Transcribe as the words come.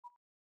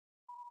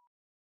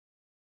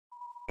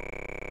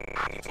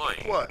Deploying.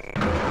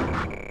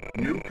 What?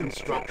 New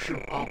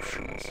construction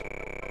options.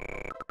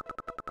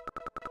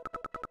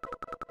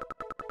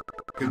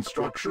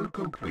 Construction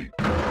complete.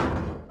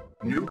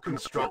 New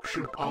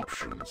construction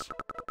options.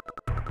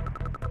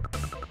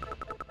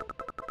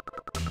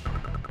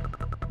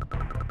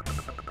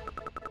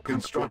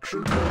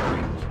 Construction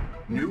complete.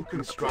 New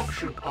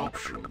construction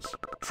options.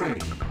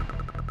 Training.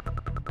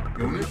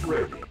 Unit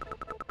ready.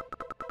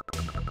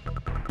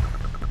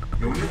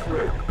 Unit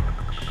ready.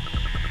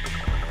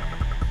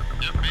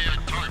 Give me a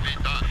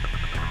target done.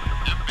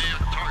 Give me a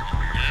target.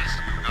 Yes,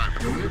 you got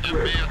it. Unit Give me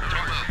ready. a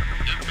target.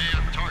 Give me a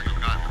target.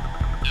 Got it.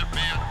 Give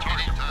me a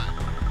target time.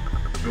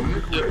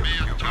 Unit Give ready. me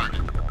a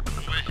target.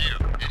 Over here.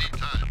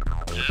 Anytime.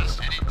 Yes,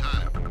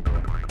 anytime.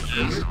 Yes,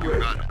 Unit you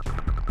ready. got it.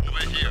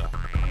 Over here.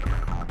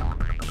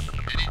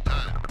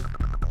 Anytime.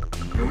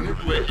 Unit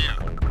Over ready. here.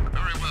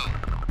 Very well.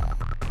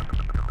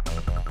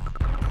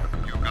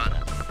 You got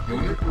it.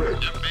 Unit ready.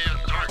 Give me a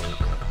target.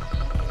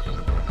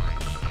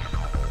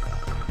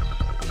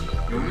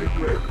 Unit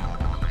ready.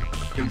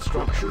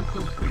 Construction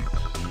complete.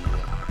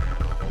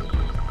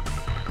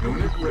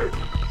 Unit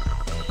ready.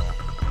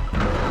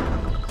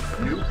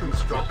 New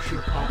construction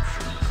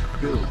options.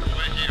 Building.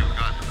 Over here.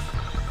 Got it.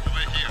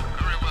 Over here.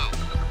 Very well.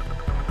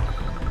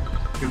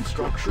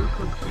 Construction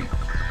complete.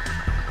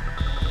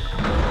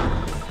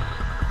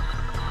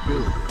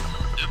 Building.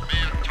 Give me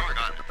a target.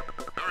 Got it.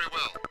 Very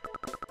well.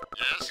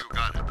 Yes, you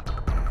got it.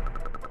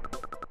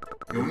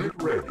 Unit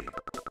ready.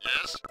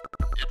 Yes,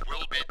 it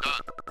will be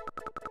done.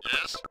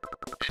 Yes,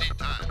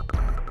 anytime.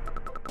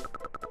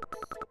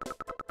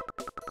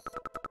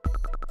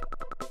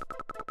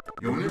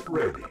 Unit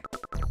ready.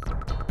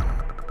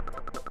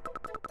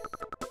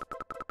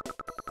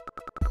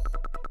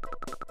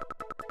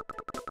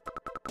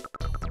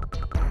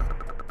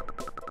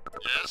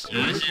 Yes,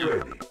 Unit yes, you.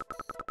 ready.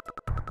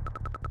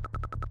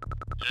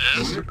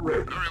 Yes, Unit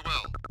ready. very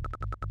well.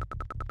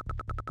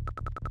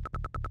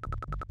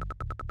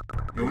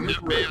 Unit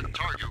Give me a ready.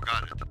 target. You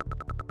got it.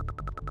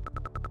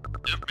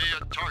 Give me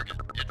a target.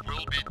 It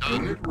will be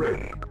done. Unit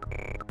ready.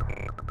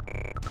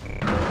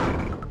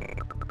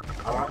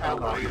 Our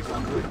ally is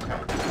under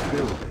attack.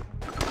 Building.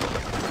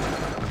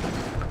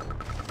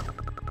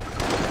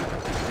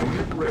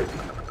 Unit ready.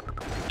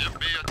 Give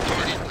me a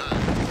target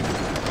time.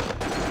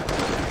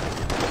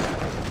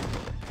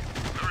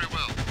 Very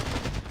well.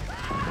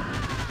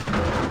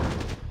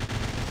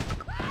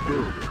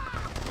 Building.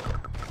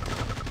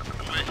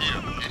 Over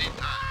here.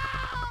 Anytime.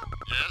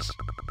 Yes,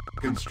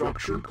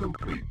 Construction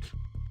complete.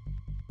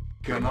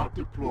 Cannot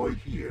deploy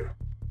here.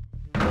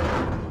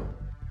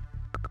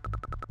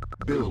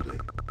 Building.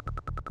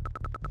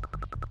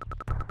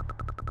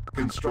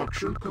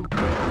 Construction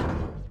complete.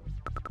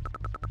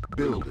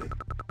 Building.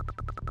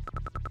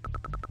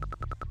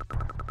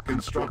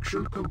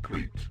 Construction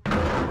complete.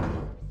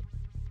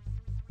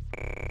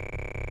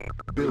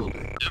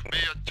 Building. give me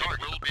a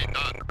target. Will be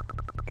done.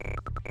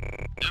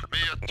 Give me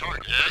a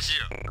target. Yes,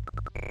 here.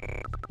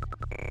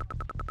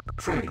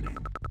 Training.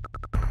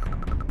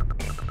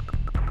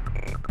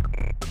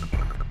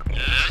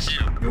 Yes,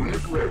 you.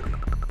 Unit ready.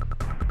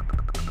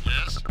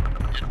 Yes,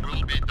 it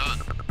will be done.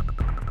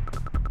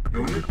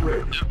 Unit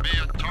ready. Give me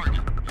a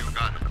target. You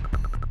got it.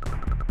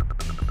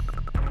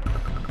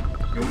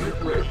 Unit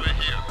ready. Over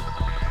here.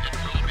 It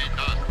will be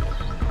done.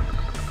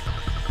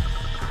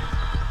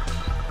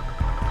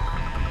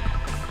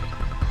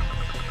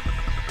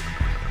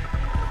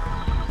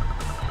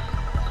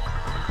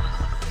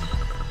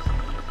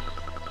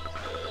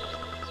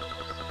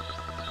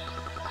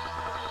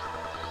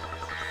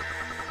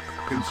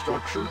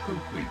 Construction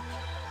complete.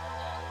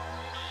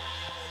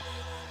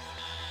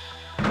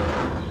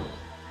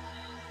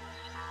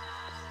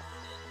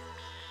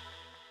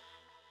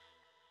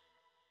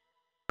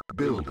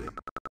 Building.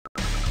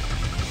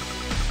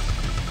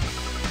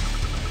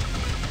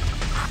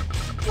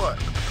 What?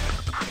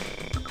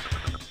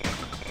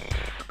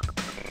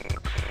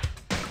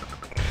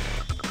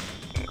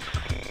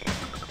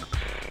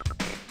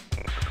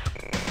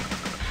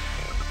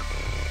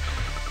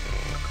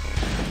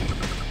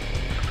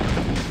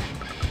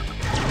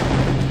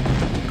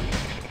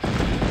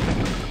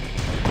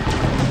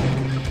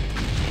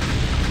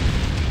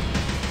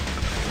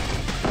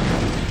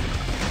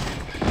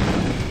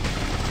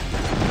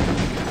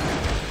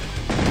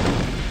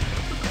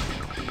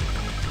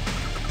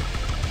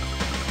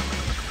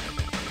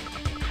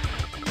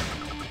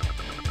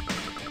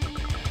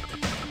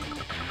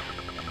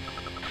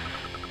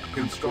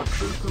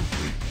 Construction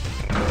complete.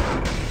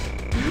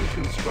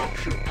 New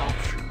construction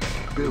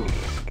options. Building.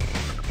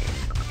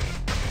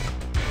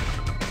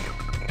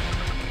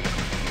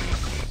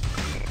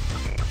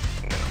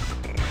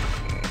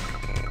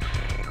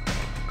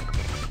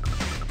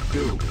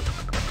 Building.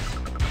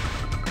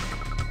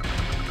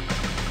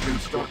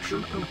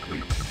 Construction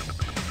complete.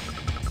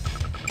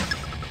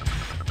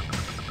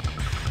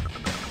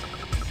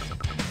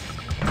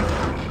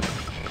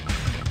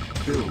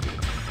 Building.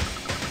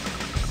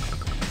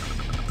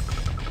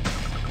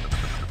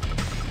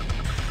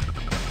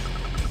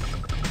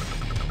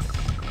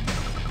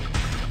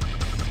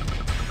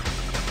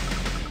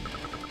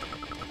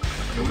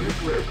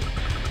 Unit ready.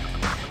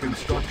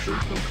 Construction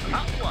complete.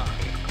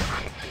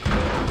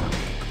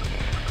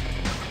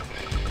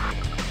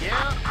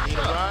 Yeah, need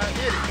a ride.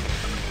 Hit it.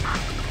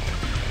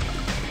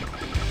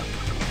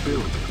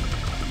 Building.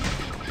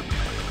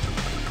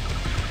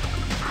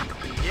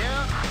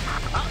 Yeah,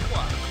 hot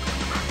water.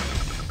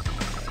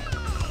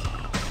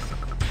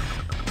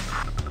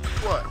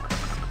 What?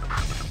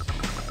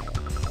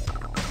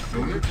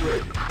 Unit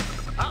ready.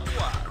 Hot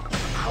water.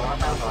 Our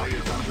ally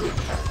is under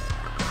attack.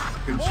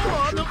 More on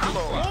Construction the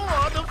floor. complete. More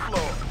on the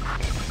floor.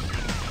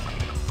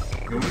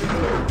 Unit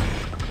ready.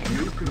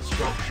 New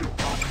construction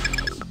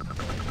options.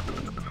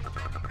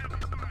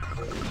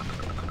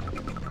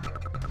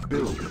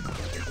 Building.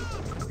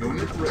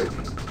 Unit ready.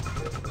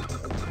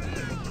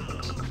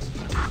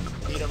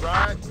 Need a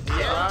ride? Need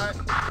a ride?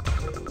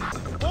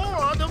 More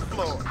on the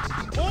floor.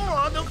 More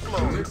on the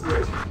floor. Unit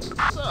ready.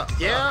 What's up?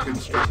 Yeah.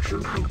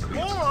 Construction complete.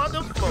 More on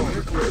the floor.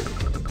 Unit ready.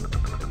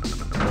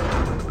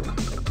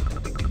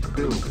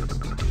 Building.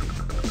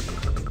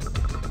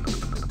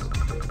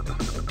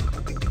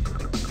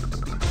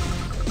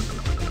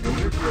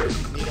 Unit ready.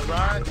 Need a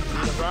ride?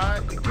 Need a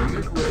ride?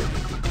 Unit ready.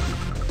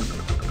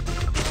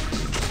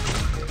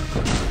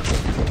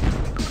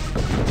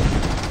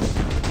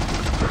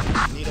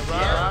 Need a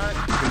ride?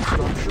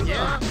 Construction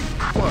Yeah.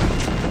 complete. What?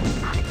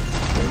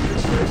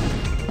 Unit ready.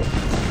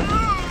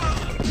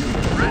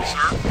 Unit Ready, ready.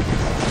 sir.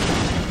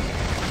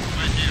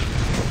 With you.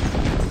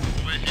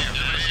 With you.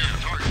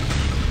 Yes, target.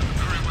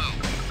 Very well.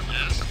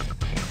 Yes.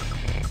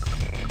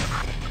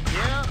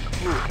 Yeah.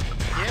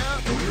 Yeah.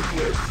 Unit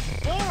ready.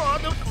 More on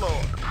the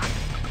floor.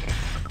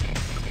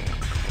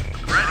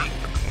 Ready.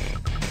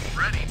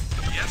 Ready.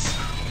 Yes,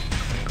 sir.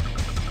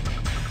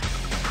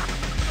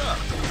 What's up?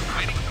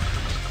 Waiting.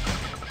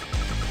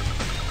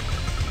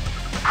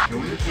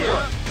 Unit Yeah.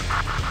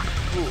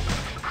 ready.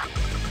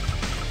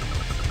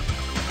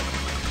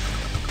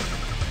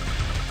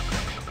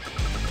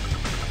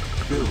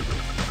 Building.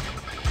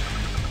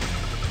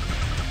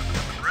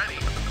 Ready.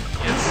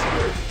 Yes,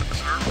 sir.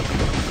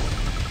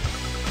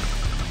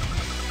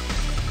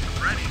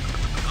 Ready.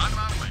 On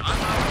my way. On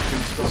my way.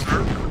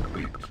 Construction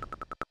complete.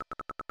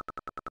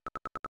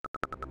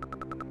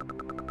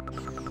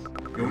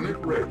 Unit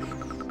ready.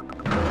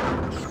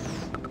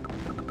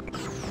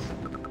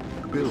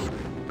 Building.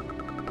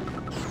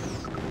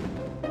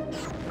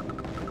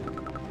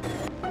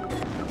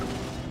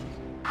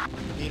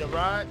 Need a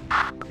ride?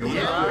 Unit Need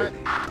a ride? ready.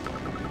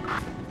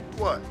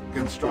 What?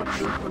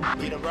 Construction complete.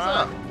 Need a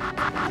ride?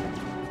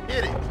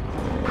 Hit it.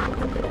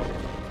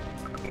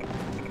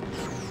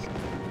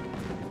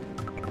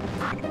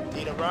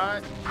 Need a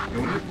ride?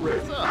 Unit ready.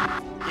 What's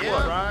up? Yeah.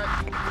 What? Ride?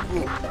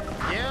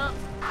 Yeah.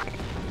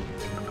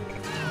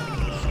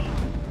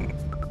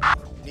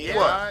 Need a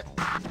ride?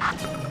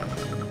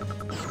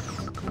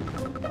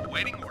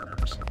 Waiting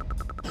orders.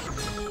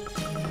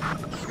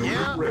 Unit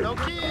Yeah. ready. No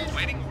kid?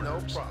 Waiting No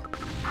orders. problem.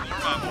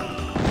 Warm up.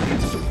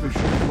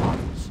 Insufficient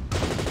funds.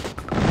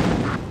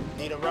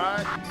 Need a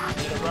ride?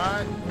 Need a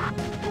ride?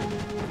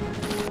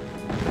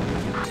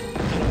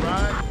 Need a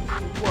ride?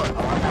 What?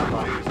 Our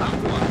ally is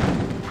under attack.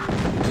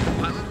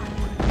 Pilot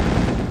reporting.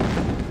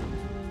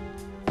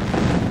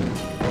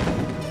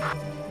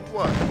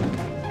 What?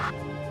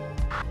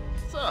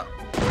 What's up?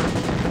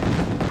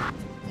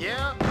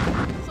 Yeah?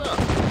 What's up?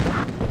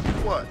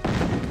 What?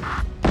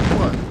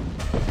 What?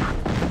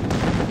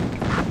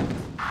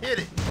 Hit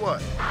it.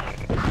 What?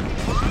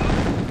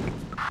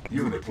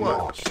 Unit What?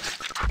 lost.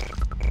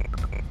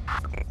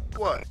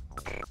 What?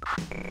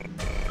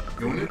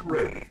 Unit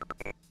ready.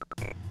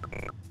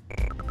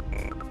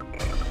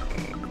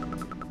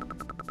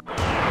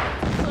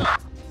 What's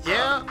up?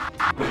 Yeah?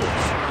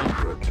 Base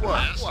under attack.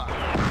 What? Yes. What?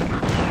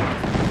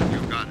 You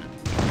got it.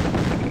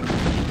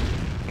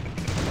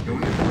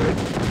 Unit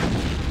ready.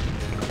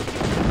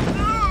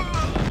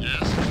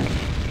 Yes.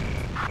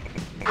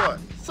 What?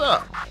 What's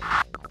up?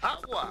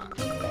 Hot wire.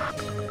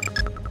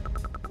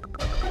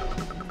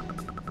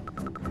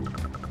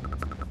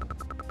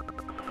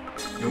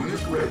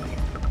 Unit ready.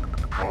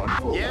 On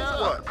hold. Yeah?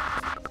 What?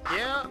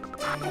 Yeah?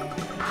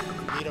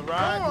 Need a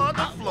ride? More on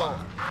the floor.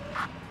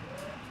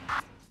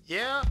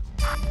 Yeah?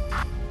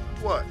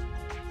 What?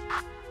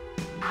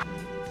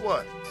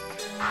 What?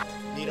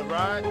 Need a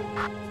ride?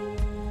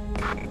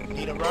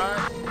 Need a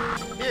ride?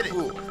 Hit it.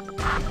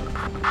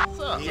 What's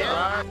up? Need a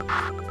ride?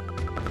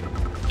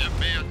 Give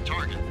me a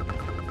target.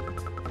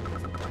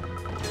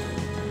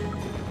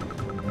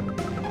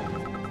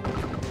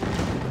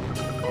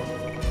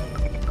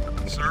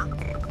 Sir.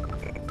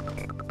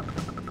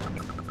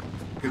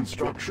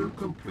 Construction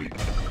complete.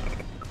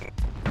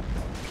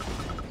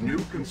 New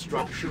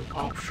construction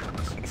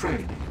options.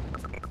 Training.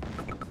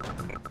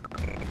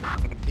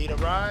 Need a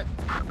ride?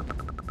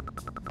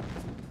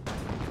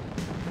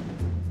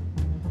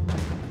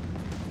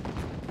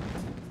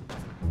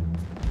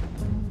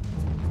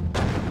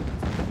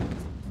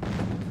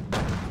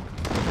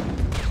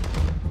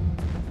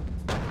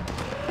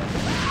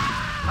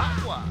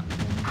 Hot wire.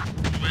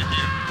 With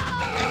you.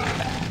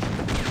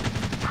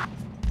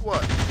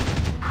 What?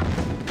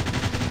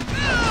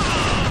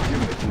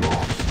 Unit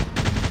lost.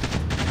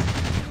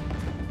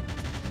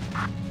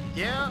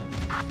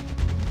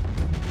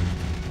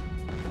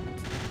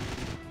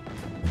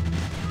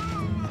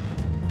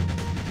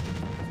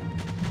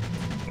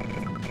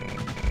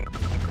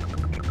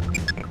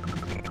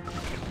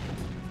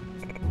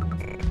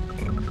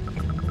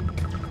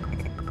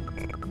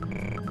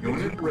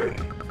 ready.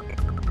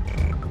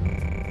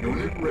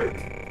 Unit ready.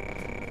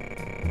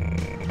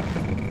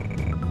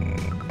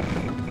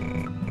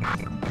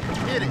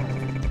 Hit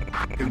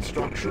it.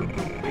 Construction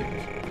complete.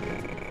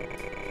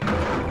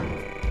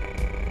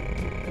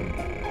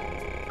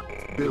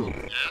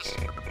 Building. Yes.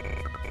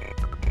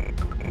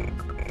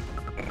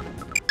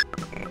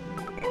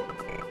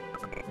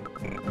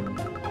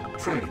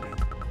 Training.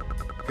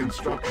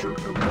 Construction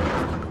complete.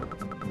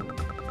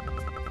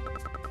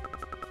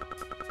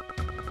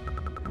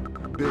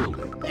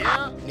 Building.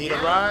 Yeah? Need a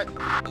ride?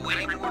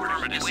 Awaiting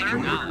orders. Yes, sir.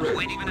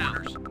 Awaiting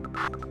orders.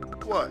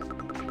 What?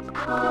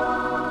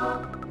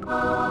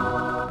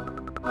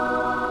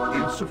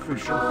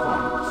 Insufficient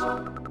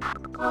funds.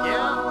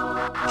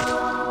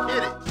 Yeah?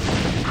 Hit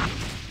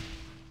it.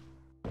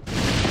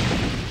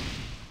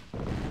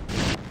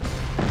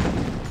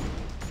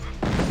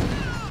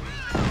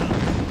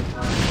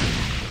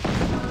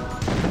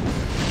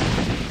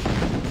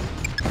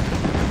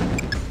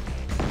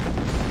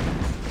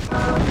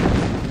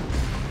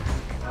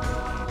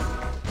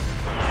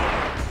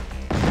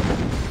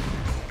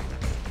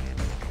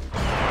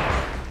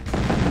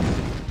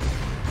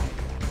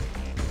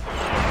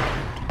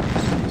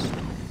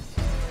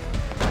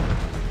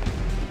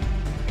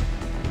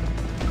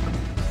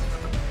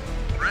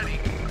 Ready.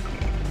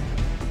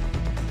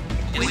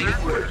 Yes, Unit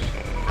sir. ready.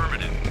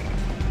 Affirmative.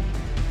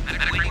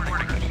 Awaiting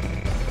orders.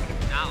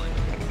 Knowledge.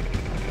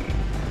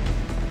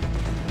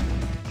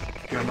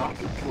 Cannot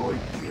deploy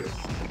here.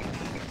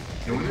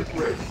 Unit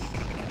ready.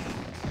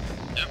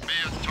 Give me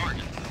a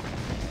target.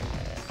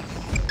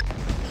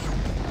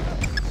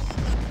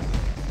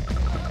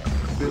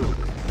 Building.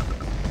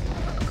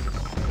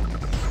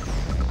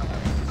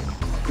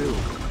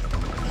 Building.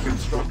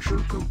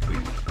 Construction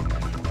complete.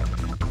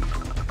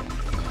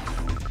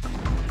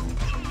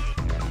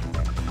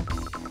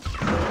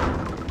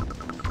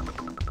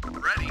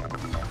 Ready.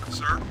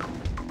 Sir,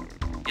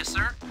 Yes,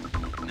 sir.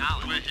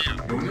 Knowledge. we're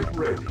here. Unit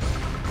ready.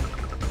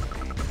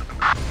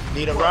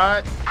 Need a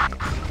ride?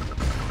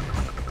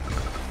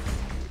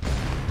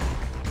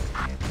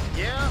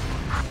 Yeah?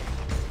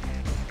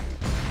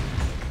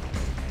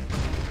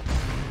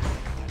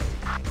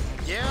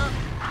 Yeah?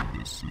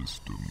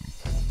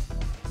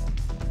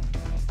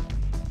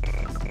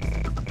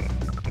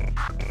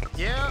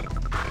 Yeah?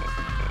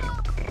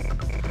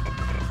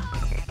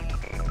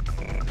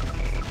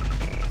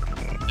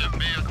 Give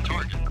me a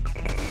target.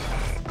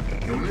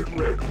 Unit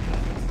ready.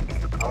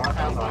 Our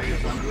ally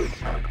is under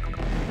attack.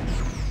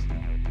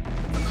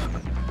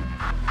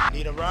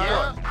 Need a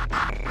ride?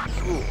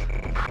 Cool.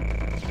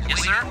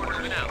 Yes, sir.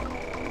 Moving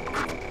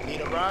out.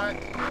 Need a ride?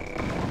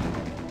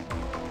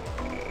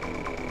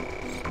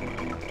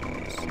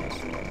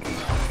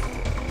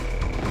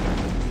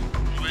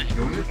 We're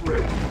here. Unit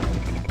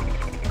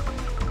ready.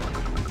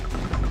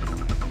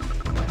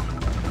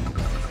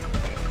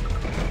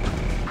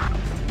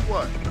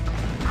 What?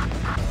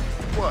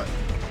 What?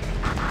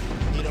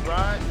 Need a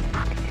ride?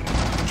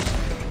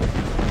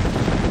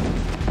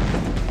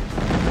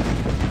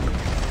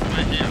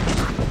 We're here.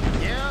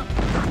 Yeah?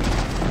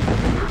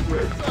 Unit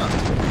ready. What's up?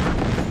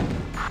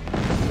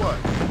 What?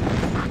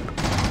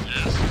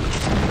 Yes.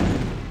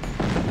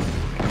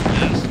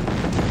 Yes.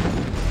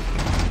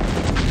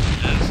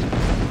 Yes.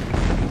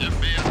 Give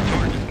me a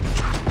target.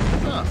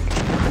 What's up?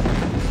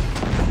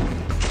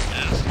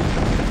 Yes.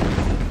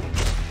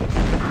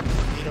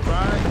 Need a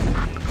ride?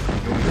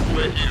 Unit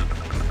We're ready. here.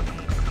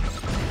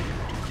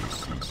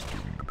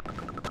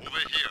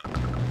 We're here.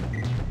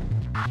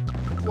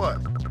 What?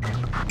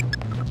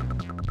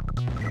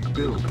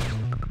 Building.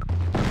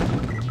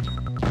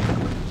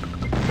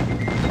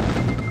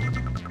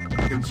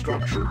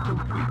 Construction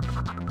complete.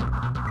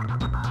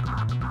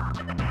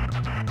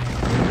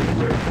 Unit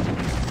ready.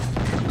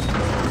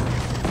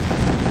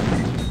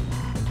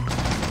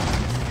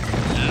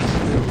 Yes.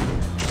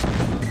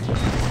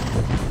 Building.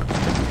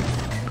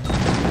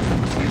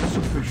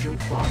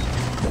 Insufficient funds.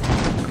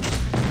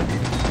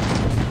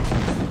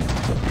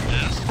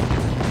 Yes.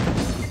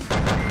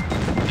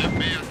 Give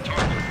me a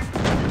target.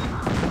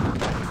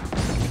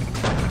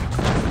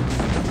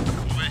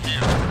 We're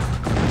here.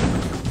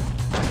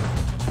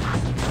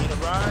 Need a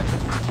ride?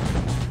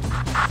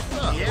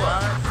 What's up?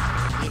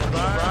 Yeah. Need a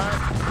ride?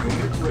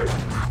 Unit ready.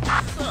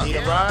 What's up? Need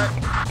a ride?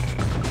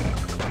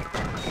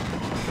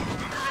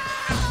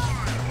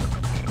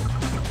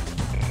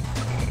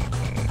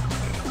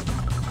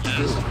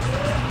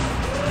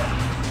 Yes.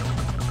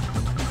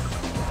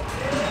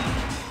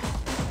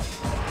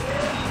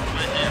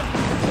 We're here.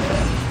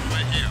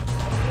 We're here.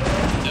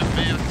 Give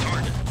me a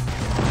target.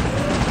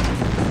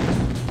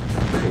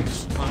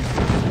 Base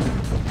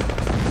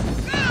under.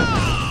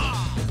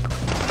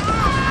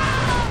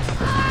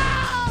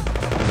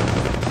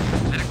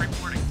 Medic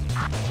reporting.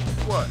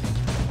 What?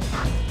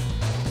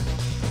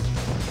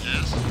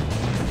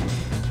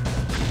 Yes.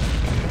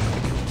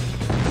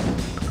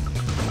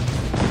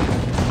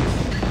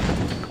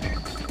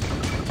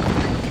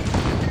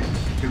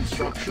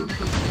 Construction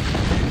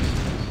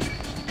complete.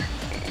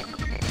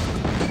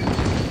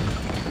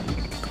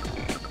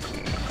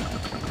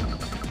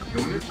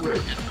 Unit ready.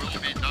 It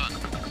will be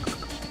done.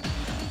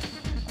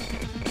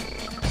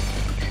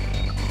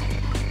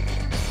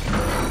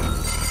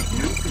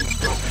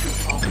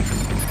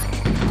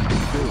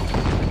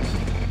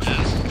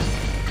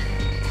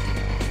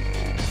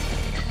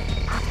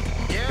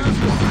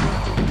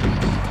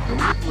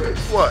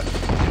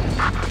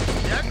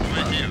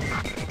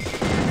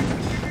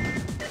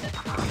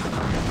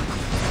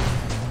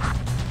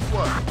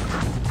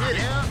 Hit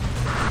it.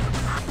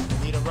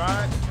 Yeah. Need a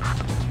ride?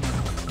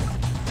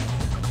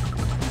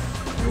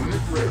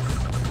 Unit ready.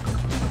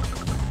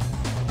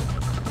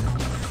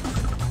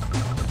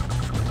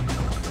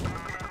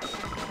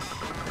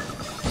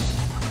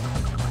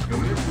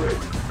 Unit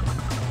ready.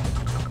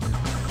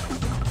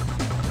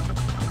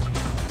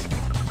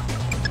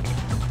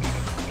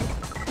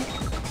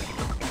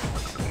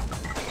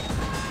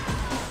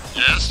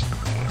 Yes?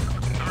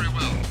 Very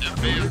well.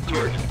 Give me a Unit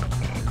target. ready.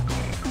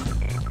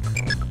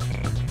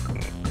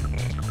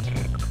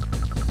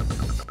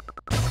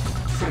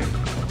 Same.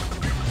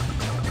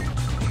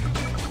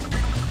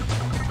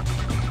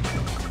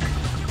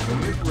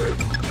 Unit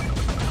ready.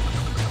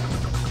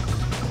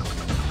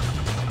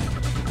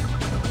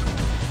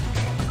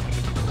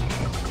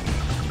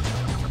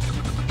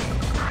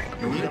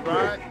 Need a Unit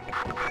ride? ready.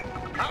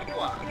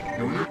 Aqua.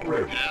 Unit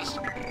ready. Yes?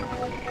 Over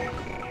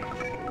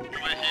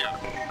here.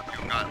 You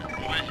got it.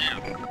 Over here.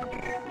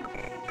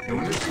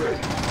 Unit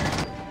ready.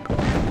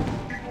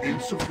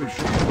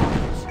 Insufficient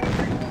funds.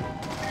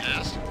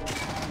 Yes?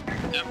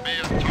 Give me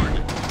a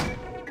target.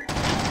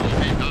 It will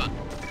be done.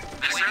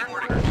 Yes, sir.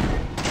 Orders.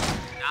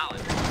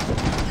 Knowledge.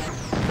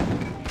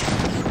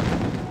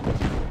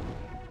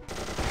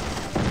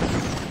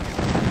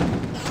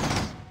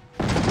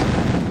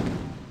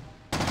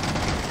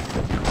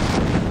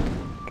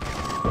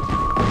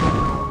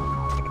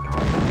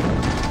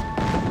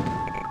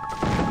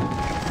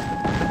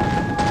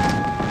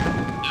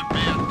 Give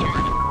me a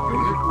target.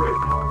 Unit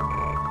ready.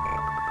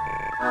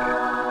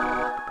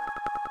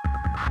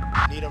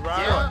 Need a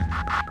ride? Yeah.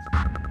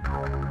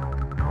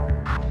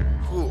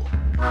 Cool.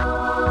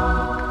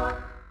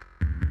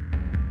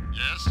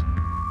 Yes?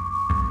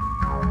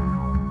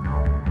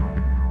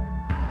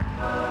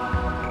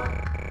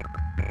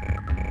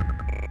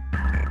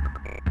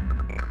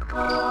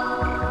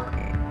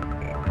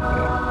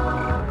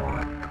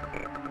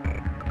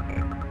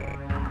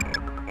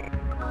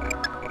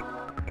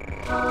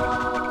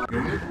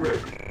 Unit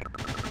ready.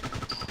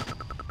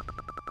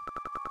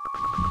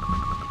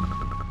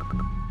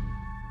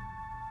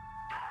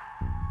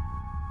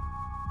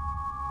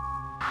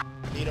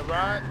 Need a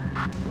ride?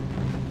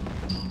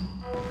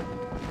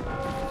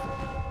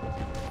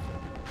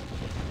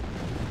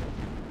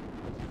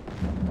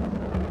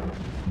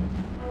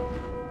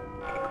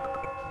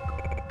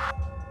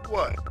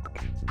 What?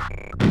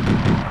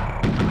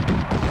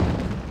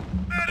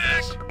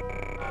 Yes?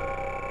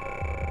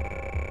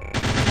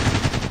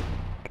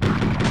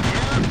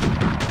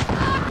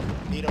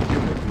 Need a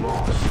Unit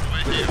lost.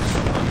 Over here.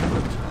 Under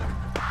attack.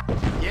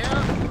 yeah?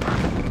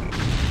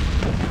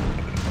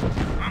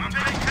 I'm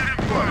taking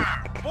heavy What?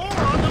 Four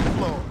on the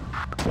floor.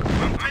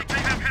 I'm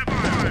taking heavy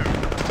fire.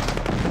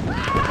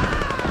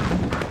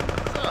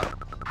 What's up?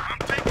 I'm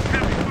taking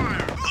heavy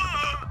fire.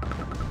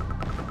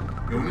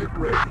 Unit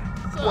ready.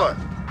 What?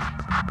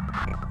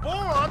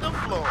 Four on the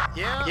floor.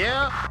 Yeah?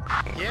 Yeah?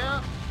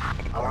 Yeah?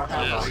 Our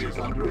ally is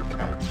under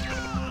attack.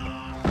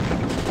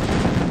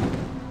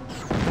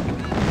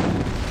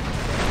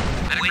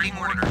 Awaiting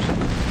orders.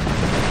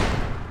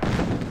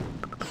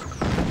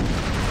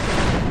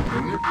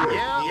 Unit ready.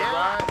 Yeah? Need a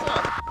ride? What's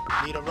up?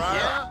 Need a ride?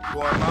 Yeah?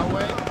 Going my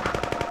way?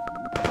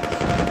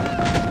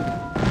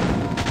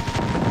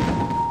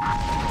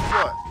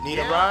 What? Need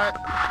a ride?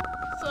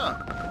 What's up?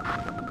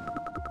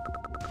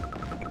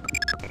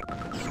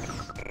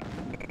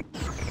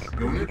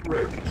 Unit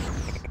ready.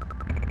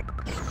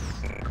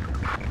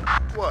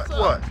 What?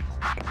 What?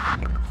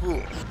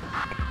 Cool.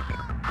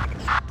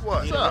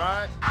 What? Need a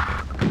ride?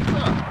 What's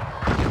up?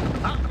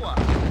 Aqua.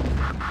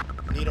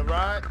 Need a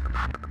ride?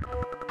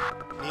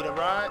 Need a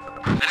ride?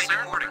 Yes,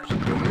 sir. Orders.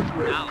 Unit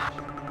ready. Knowledge.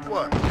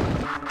 What?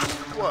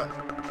 What?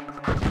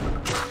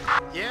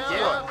 Yeah?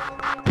 What?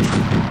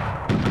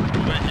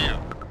 Over here.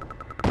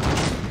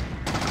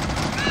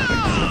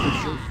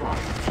 Insufficient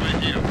funds. Over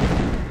here.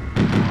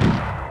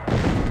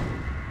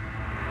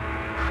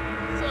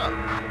 What's up?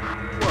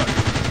 What?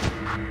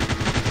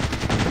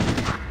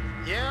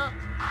 Yeah?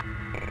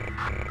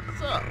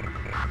 What's up?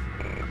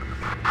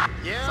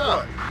 Yeah?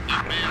 What?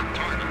 Give me a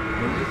target.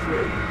 Unit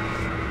ready.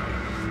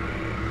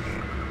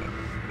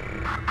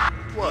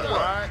 What?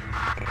 Ride?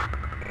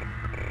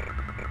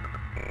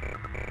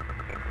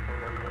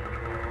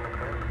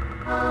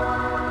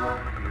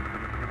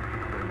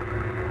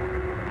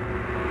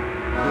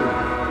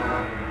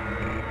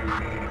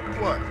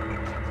 What?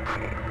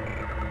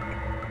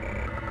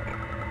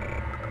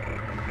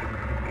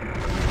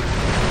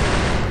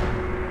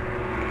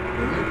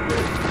 Unit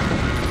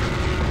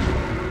ready.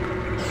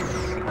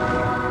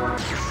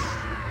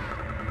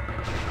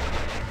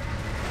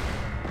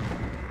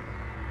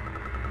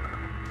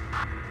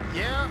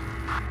 Yeah?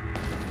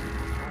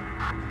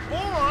 Four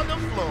on the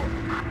floor.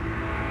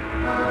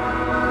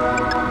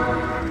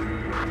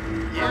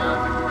 Yeah?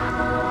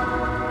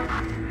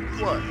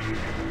 What?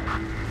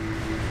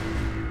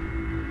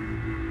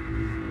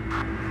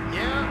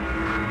 Yeah?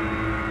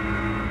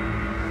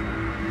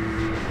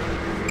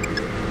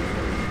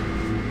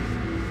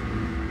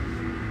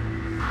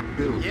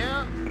 Build.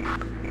 Yeah?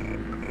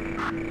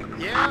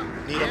 Yeah?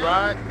 Need a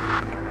ride?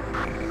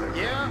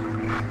 Yeah.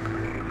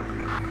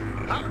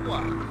 Hot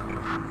what?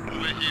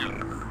 Over here.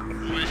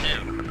 Over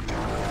here.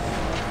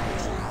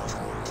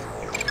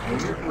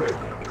 Unit ready.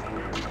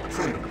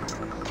 Training.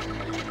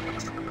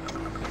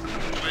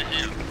 Over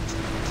here.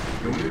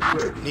 Unit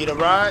ready. Need a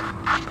ride?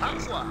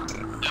 Hot what?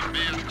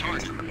 Enemy on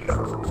target.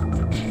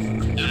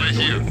 Over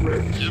here. Unit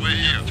ready. Over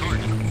here.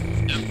 Target.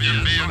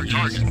 Enemy on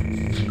target.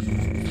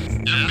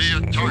 Enemy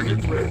on target.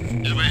 Unit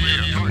ready. Over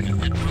here. Target. It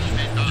will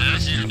be done.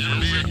 Yes.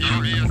 Enemy on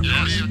target.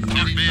 Yes.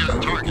 Enemy on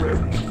Unit target.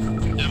 ready.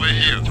 Over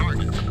here.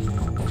 Target.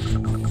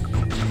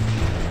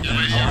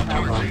 Over here. Our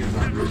Target. ally is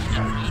under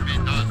attack. Will be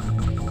done.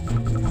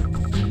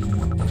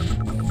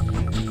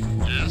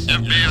 Yes.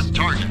 Enemy on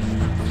target.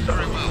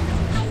 Very well.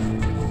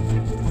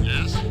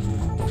 Yes.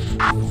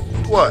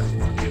 What?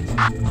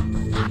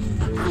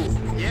 Ooh.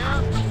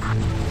 Yeah.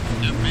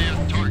 Enemy on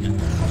target.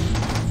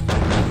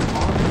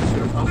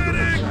 Officer under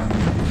attack.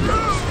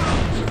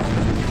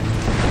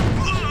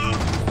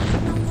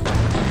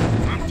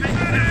 I'm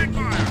taking that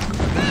fire.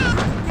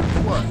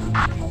 What?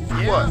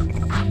 Yeah. What?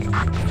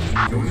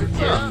 Unit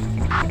Yeah. ready.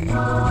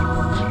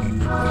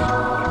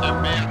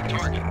 Enemy on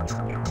target.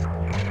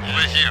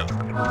 Over here.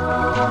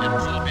 It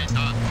will be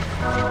done.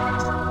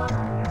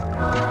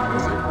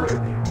 Unit ready.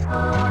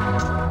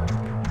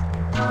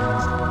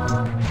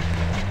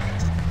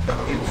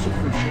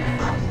 Insufficient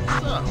funds.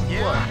 What's up?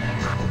 Yeah. What?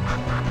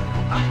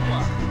 Hot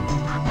what?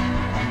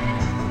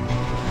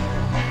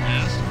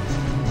 Yes.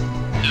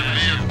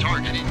 Enemy on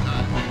target.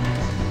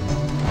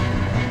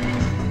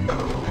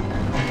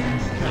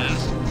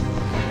 Yes.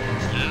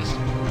 Yes.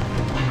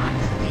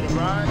 Need a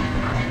ride?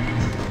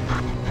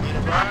 Need a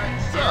ride?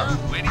 Yeah.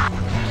 Waiting orders.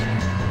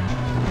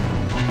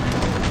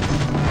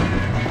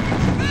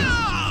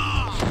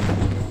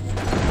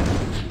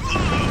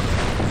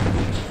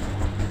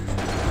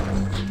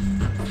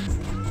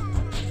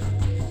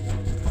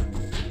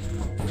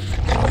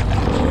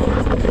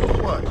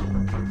 What?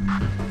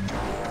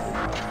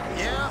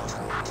 Yeah.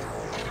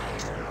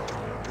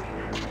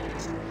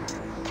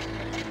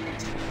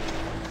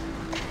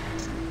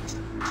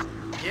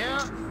 Yeah.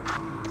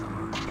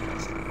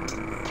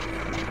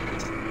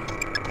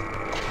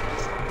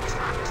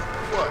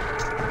 What?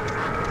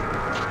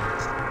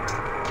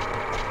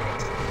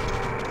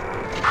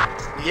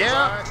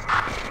 Yeah.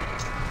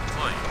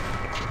 Deploying.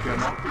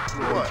 Cannot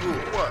deploy. What?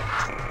 What?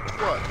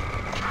 What?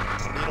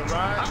 Need a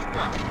ride?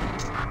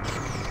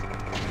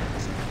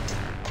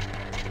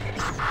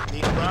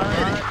 Need a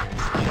ride?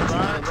 Need a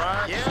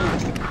ride? Yeah.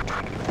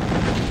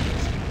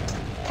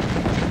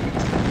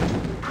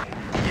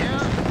 Yeah.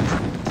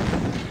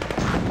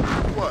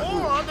 What?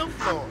 More on the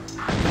floor.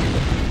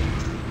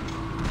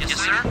 Yes,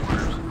 sir.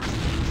 Orders.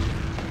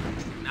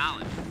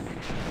 Knowledge.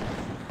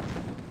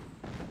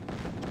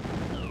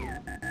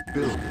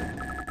 Building.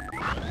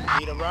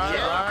 Need a ride?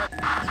 Yeah.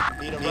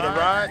 Need a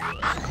ride?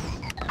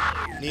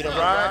 Need a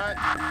ride?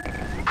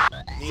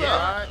 Need a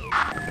ride?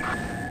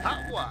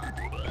 Hot wire.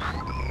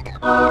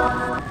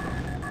 Over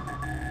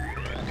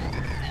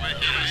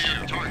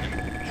here. Target.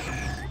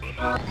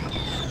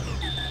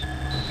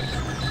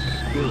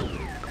 Building.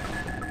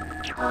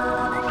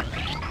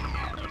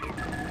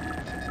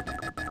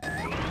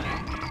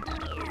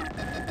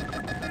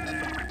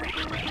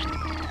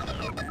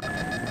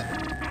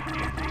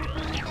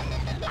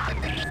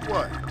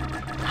 What?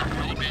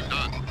 Will be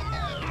done.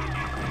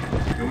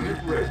 Unit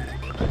ready.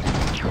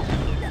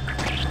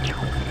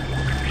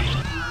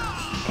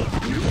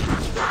 New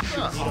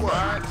construction. Need a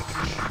ride?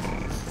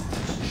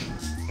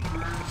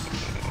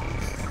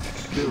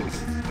 Building.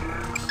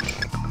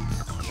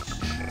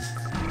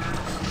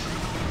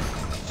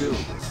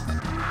 Building.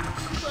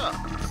 What's up?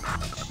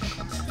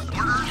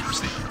 Orders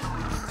received.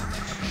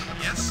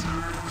 Yes, sir.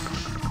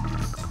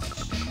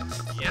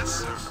 Yes,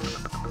 sir.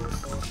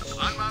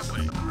 On my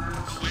way.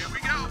 Away we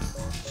go.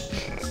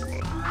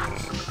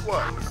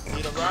 What?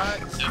 Need a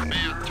ride?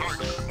 Enemy on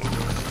target.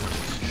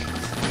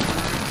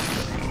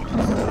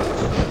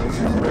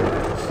 Unit ready.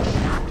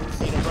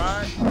 Need a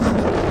ride?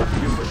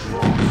 Unit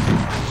lost.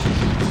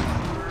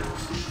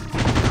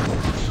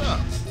 What's up?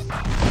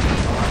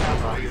 Our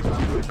ally is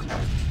under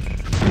attack.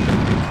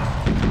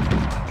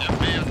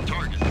 Enemy on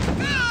target.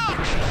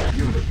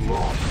 Unit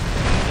lost.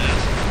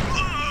 Yes.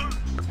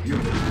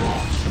 Unit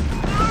lost.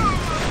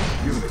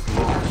 Unit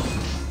lost.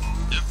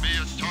 Enemy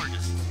on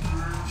target.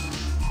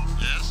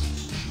 Yes.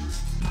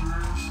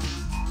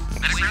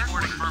 Waiting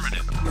orders.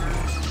 Affirmative.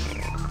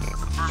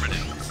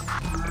 Affirmative.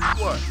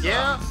 What?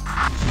 Yeah?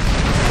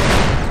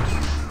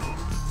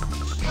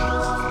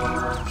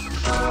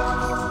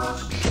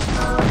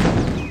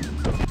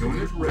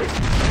 Unit ready.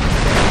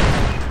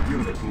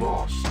 Unit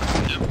lost.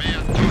 Enemy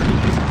on target.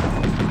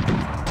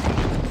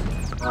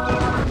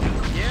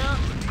 Yeah?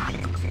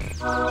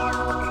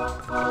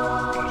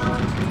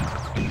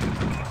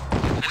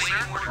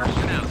 Waiting orders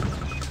now.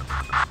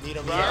 Need a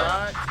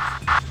ride?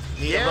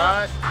 Need a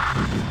ride?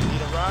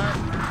 Need a ride?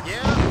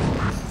 Yeah?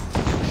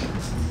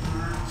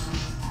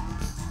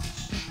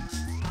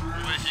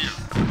 Over here.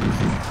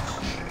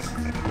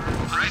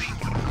 Waiting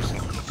orders.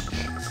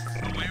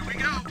 Away we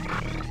go.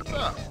 What's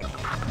up?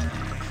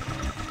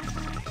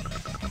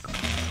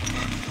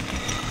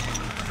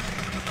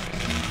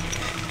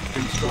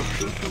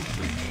 Construction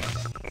complete.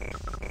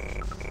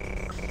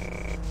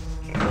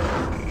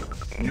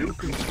 New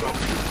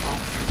construction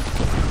option.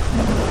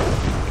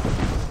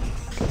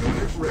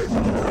 Unit ready.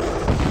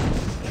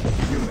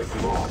 Unit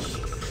lost.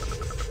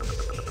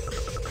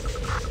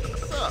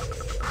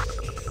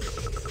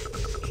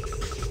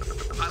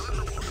 Pilot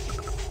report.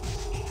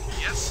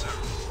 Yes, sir.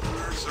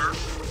 Sir?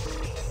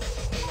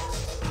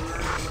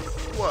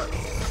 What?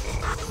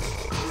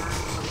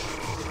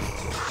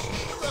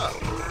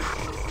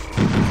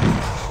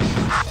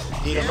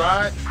 Need a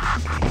ride?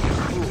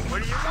 What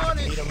do you want?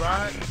 Need a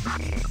ride?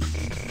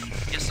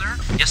 Yes, sir.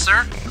 Yes,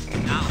 sir.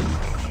 Now.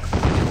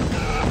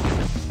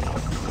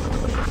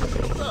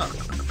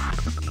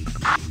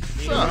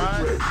 Need a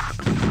ride? Ready.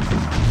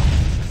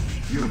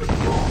 Unit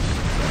lost.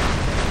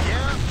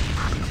 Yeah?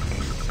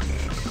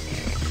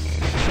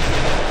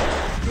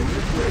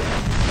 Unit ready.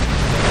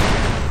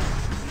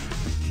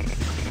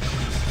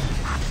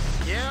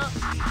 Yeah?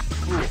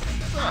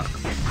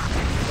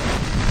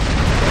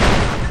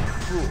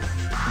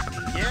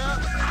 Yeah?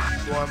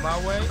 Going my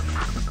way?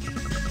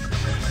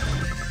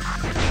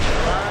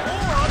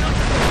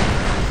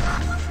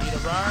 Need a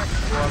ride?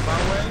 Going my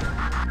way?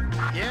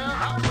 Yeah?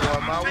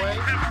 Going my way?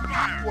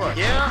 What?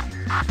 Yeah?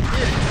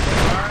 Hit it.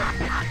 Ride.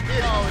 Hit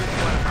it. Always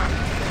one.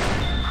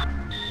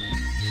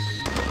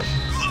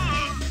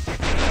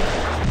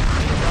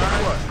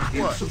 What?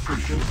 What?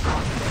 Insufficient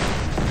funds.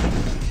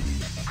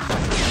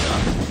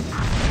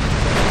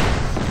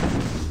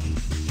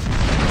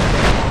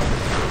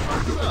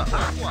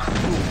 What?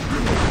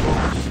 Unit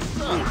lost.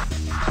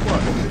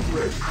 What? Unit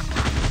ready.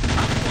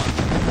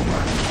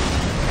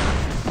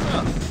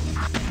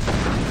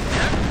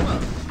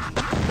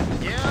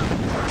 Yeah?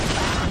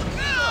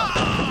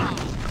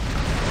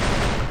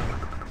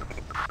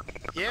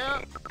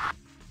 Yeah?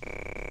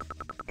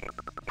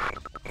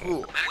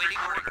 Cool.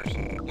 Waiting orders.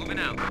 Moving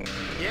out.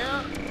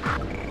 Yeah?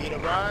 Need a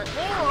ride?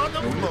 More on the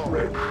Unit floor.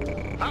 ready.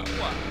 Hot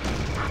what?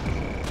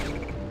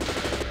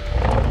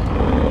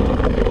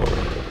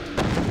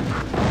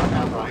 Our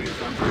ally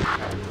is under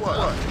attack. What?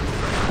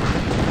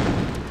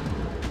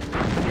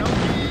 No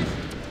keys?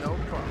 No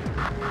problem.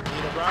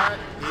 Need a ride?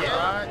 Need a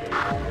ride?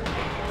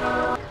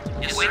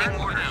 Yes, waiting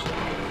orders.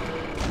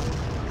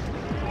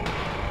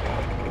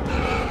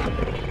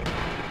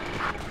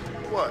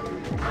 What?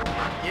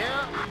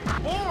 Yeah?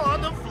 More on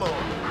the floor.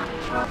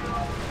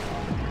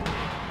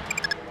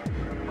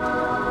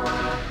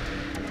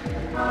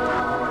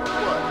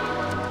 What?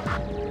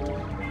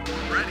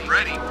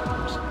 Ready. On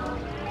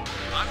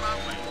my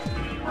way.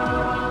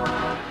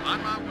 On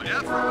my way.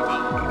 Affirmative.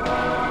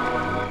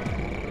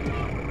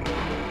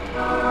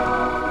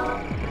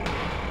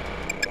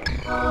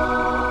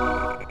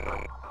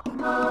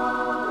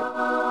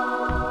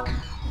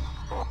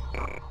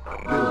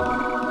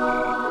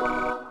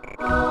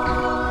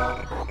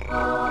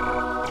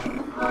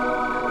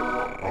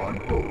 On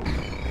hold.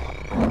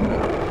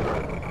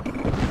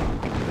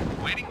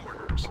 Waiting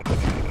orders.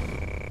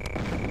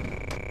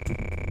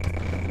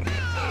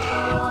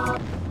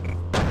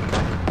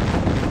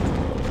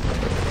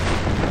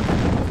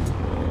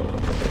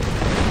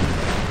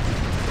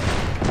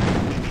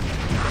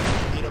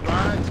 Need a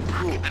ride?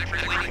 Cool.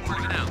 Waiting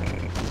moving out.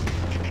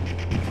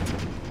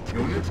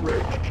 Unit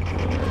ready.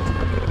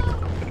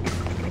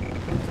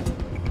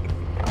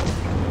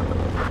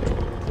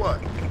 What?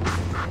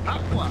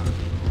 Hot what?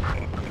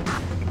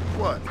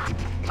 What?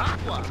 Hot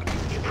what?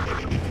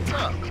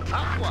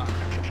 Hot what?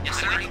 Yes,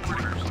 sir. Waiting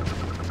orders.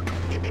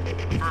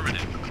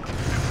 Affirmative.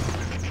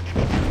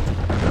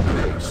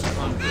 Base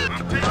under.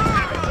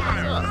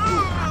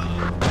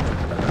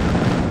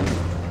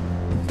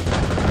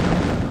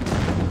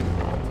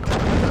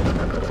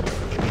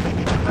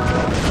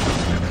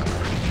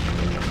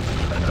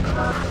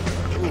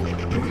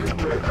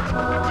 Unit ready.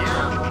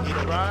 Yeah? Need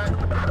a ride?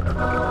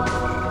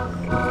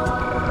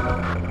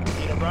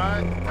 Need a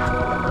ride?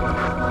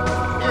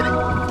 Hit it.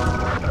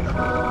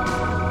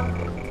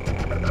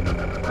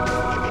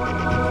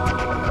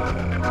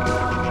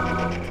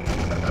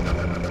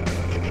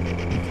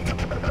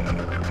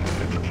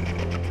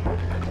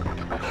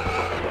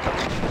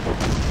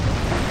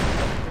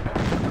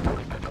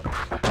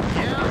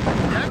 Yeah?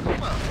 Yeah,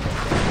 come on.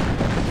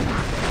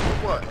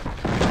 What?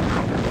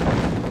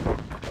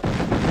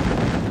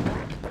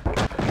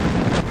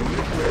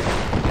 Unit ready.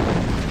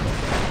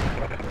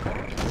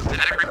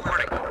 Medic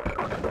reporting.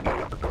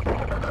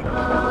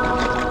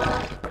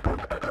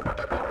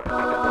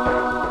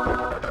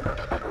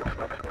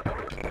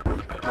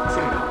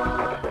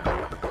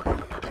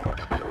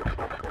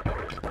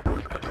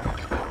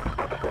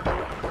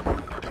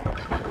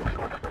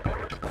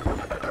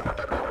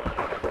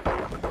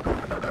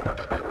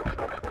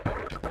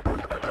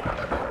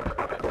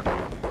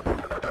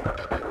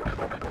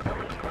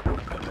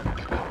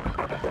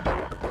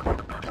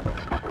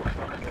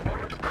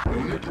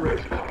 Unit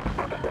ready.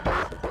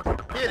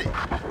 Hit it.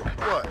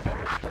 What?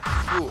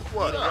 Cool.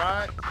 What? Need a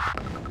ride?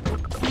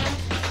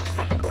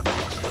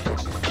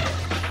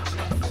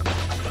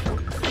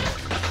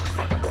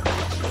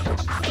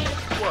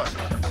 What?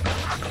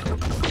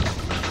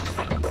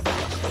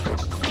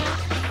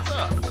 What's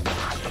up?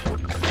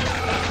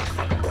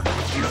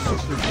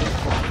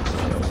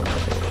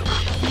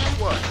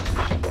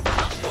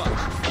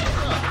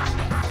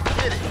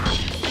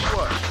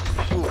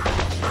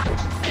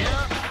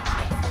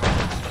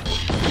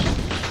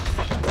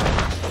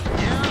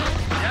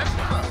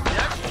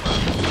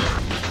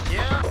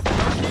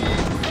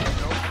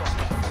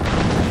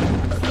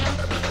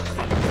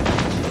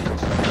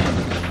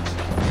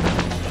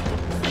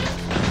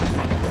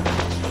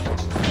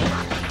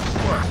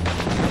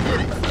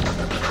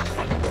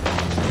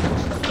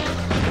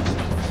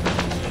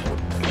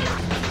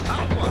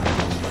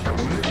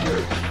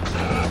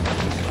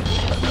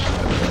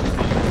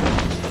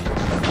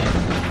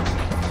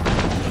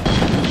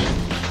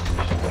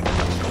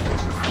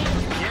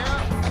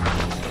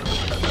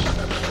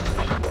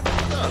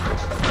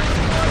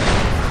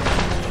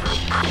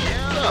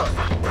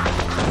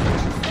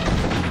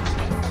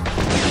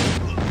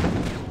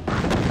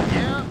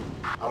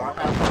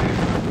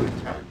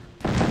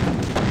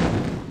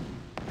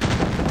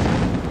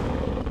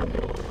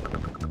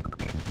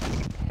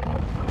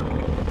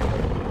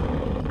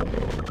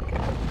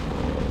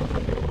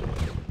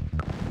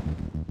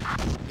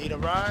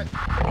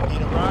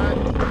 Need a ride?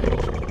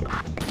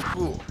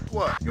 Cool.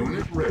 What?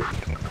 Unit ready.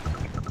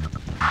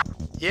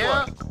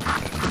 Yeah?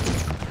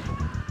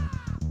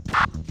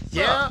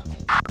 Yeah?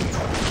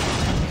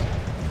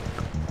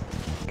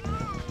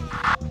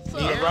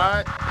 Need a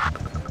ride?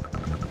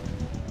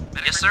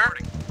 Yes, sir.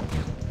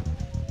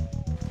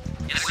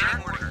 Yes,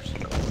 sir. Orders.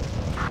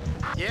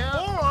 Yeah?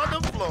 More on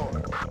the floor.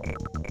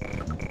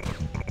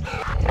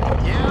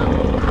 Yeah?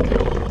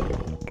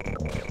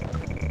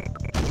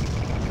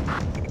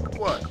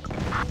 What?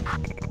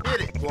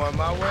 Hit it. Going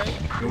my way?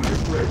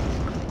 Unit ready.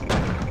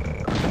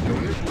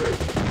 Unit ready.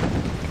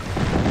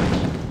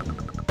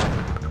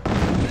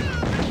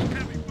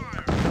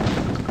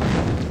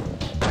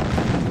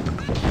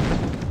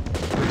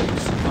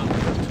 Base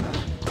under attack.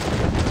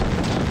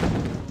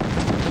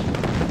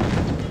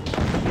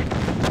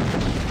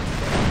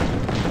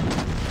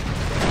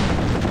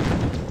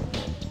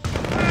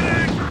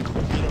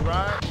 Need a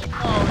ride?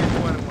 Oh, it's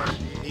one of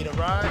these. Need a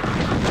ride?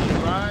 Need a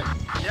ride?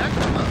 Yeah,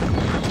 come on.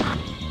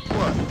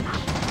 What?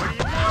 Where do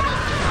you want it?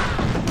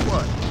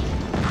 What?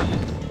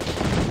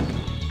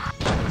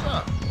 What's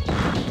up?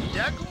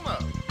 Yeah, come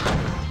up.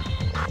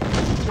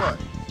 What?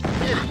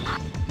 Get it.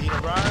 Need a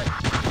ride?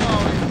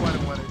 Oh, it's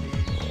one of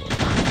these.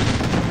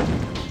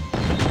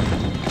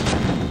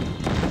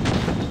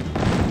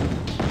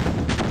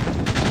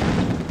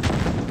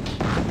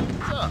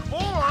 What's up?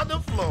 More on the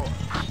floor.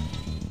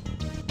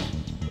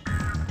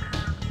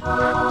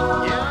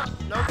 Yeah,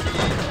 no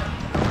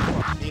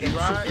kids. Need a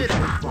ride? Hit it.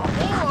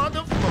 More on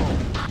the floor.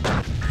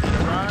 Need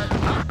a ride?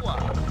 Aqua.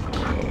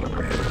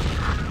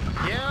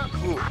 Yeah,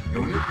 cool.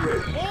 Unit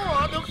ready. More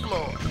on the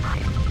floor.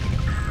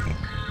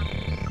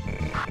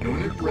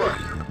 Unit What?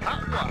 ready.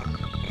 Aqua.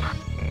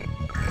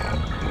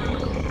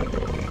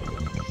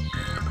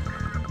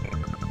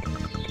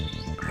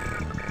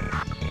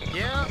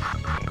 Yeah,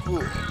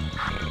 cool.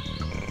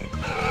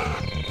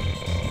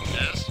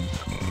 Yes.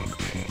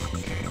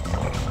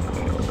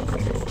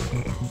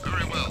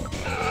 Very well.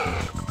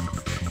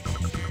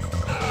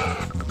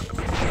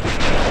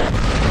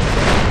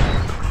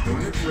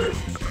 Unit ready.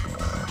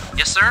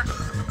 Yes, sir.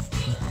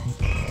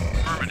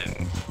 Affirmative.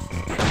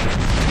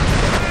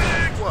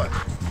 What?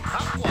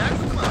 Aqua. Yeah,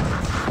 come on.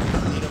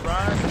 Need a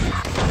ride?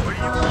 Where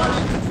do you want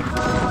it?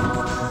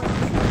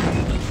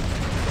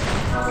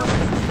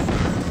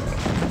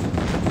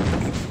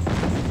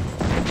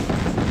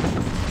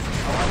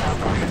 Our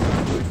allies are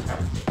under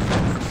attack.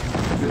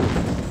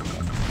 Building.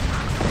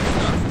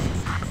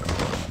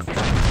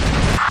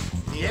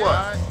 Need a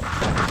ride?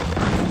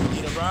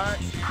 Need a ride?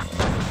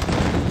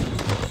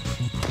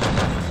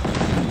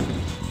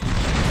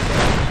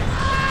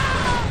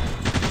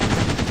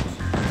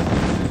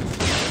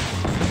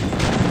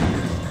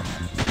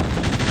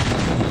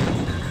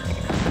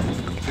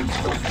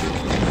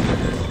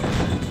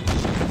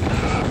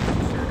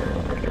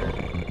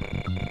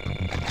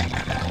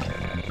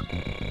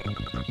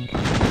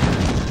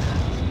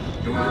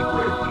 Unit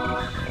ready.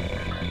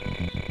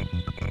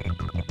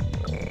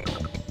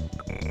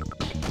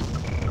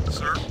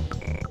 Sir.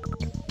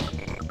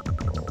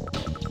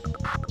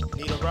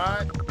 Need a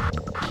ride?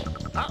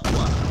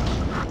 Aqua.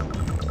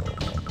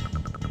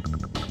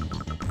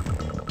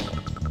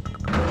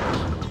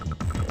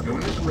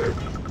 Unit ready.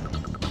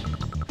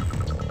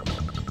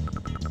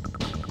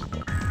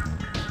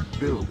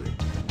 Building.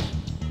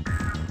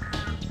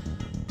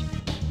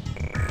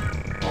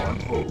 On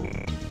hold.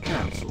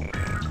 Cancel.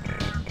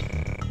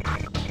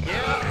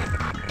 Yeah?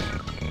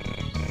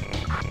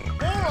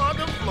 More on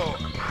the floor.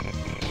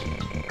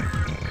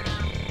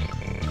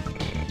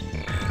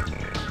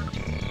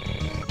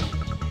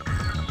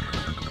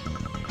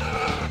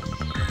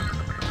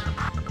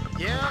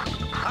 Yeah?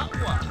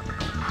 Aqua.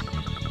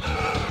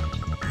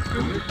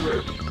 Unit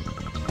ready.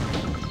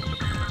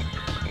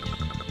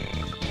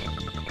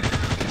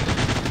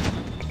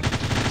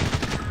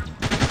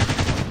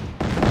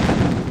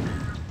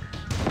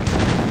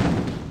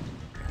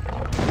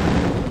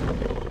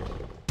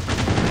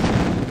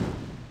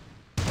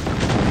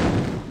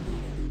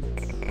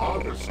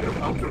 Harvester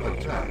under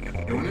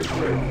attack. Unit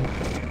ready.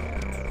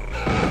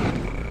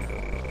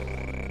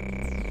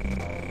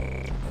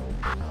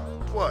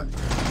 What?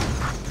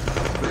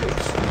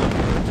 Base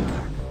under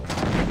attack.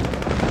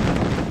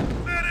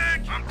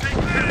 Medic! I'm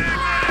taking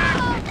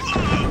medic!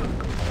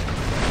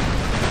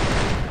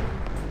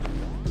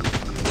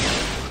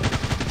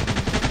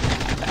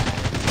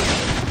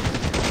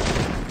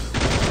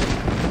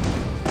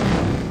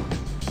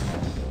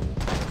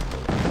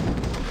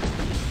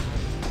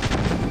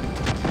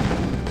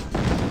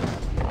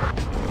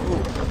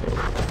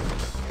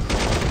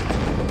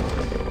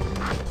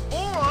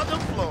 More on the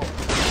floor.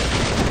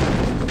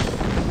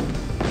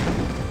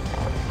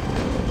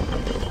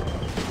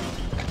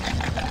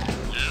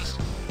 Yes.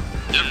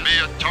 Give me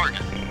a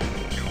target.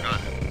 You got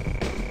it.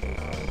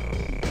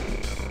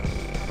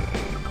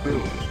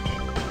 Building.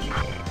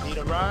 Need a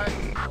ride?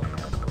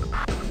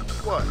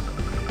 What?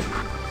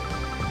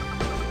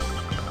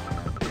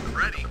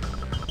 Ready.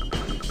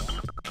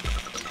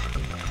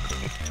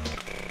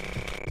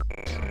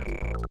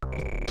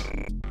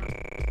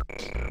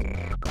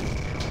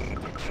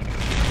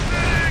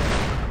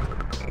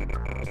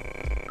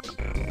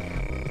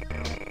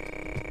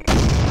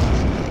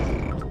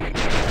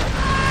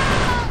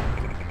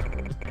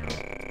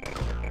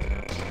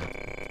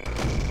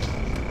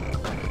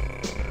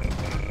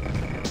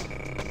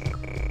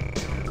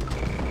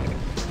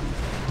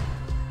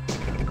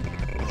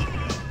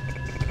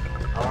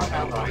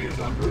 ally is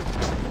under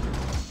attack.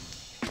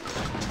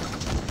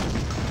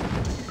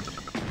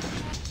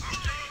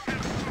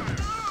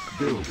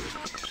 Building.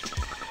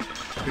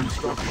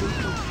 Construction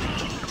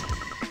complete.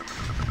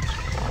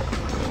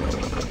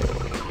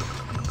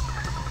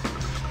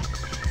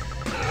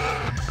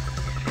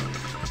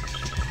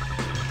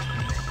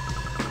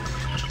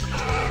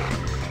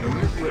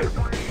 Unit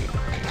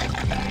ready.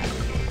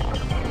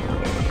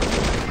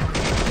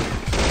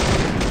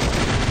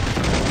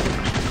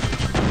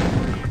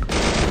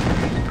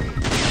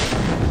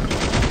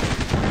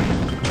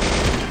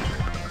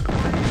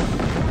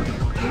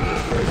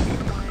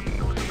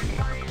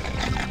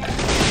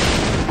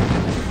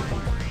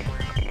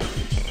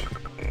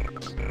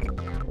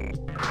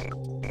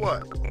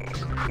 What?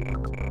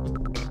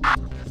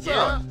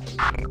 Yeah.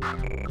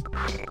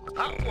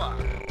 Hot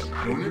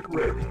wire. Unit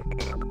ready.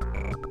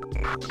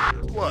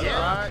 What? Yeah.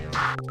 Right?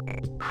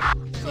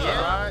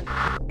 Yeah.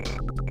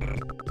 Right?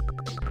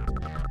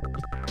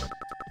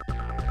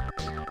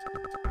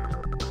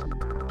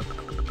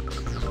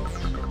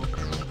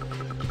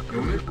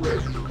 Unit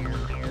ready.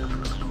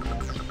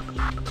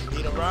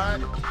 Need a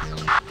ride?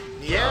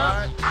 Need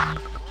Yeah. a ride?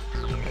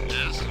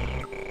 Yes.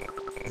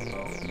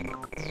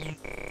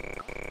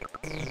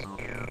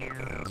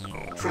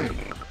 Training.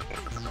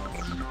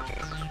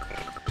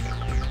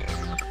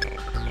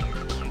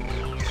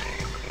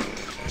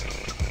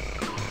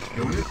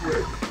 Unit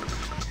ready.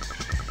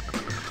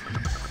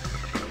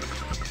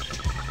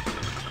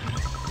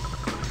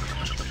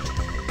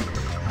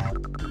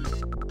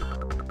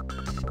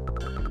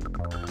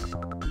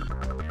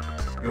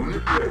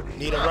 Unit ready.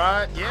 Need a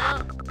ride?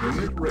 Yeah.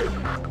 Unit ready.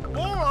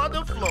 More on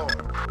the floor.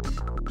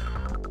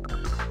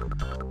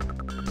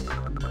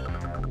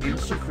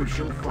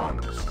 Insufficient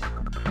funds.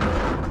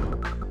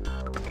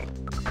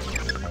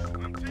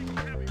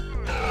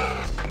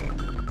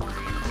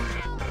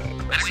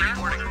 Medical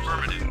reporting.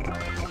 Affirmative.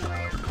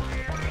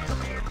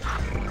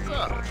 What's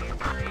up?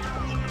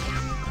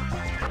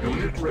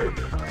 Unit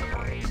ready.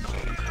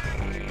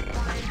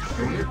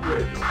 Unit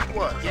ready.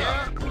 What?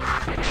 Yeah.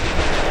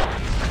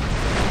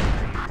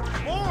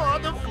 More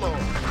on the floor.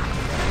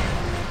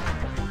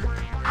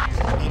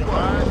 Need a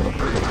ride?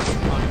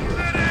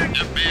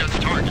 FB on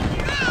target.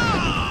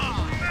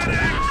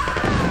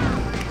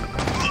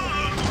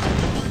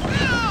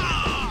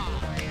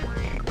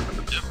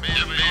 FB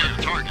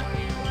on target.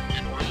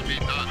 It will be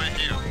done with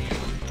you.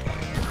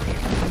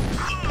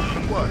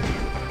 What?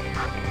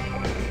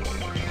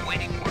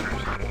 Waiting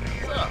orders.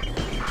 What's up?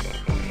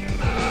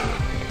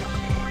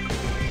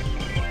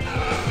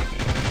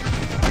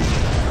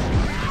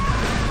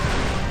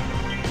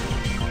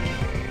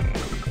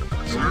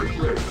 Unit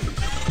ready.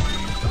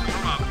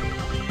 Come up.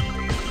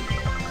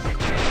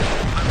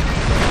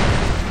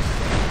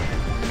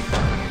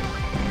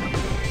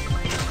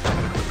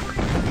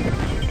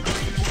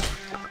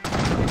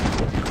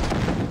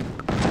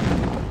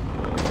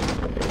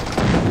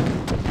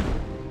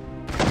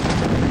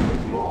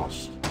 Unit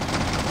lost.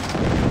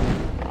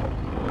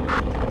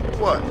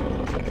 What?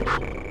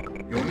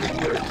 Unit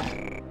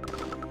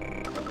ready.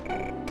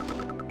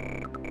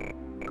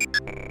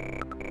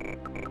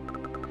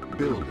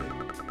 Building.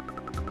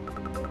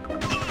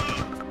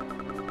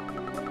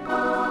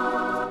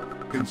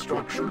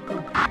 Construction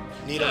complete.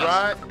 Need a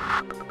ride?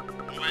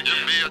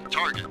 FB on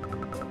target.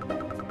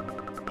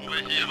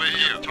 Over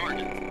here,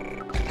 target.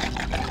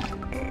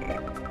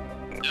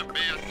 FB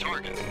on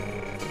target.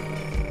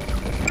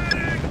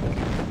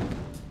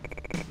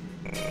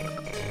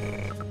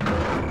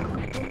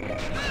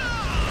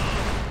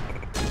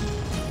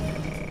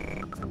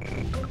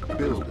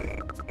 Building.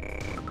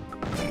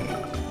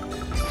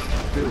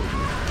 Building.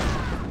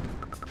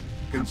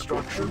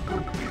 Construction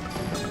complete.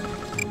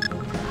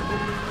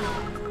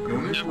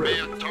 Unit FB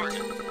ready. on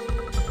target.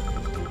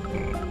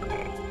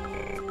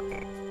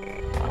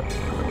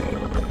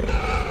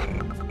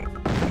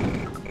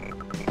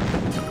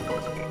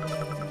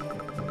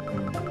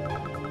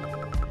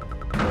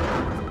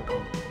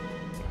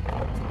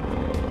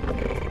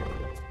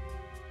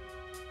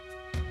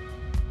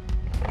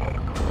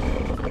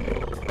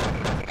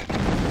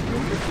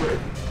 Unit ready.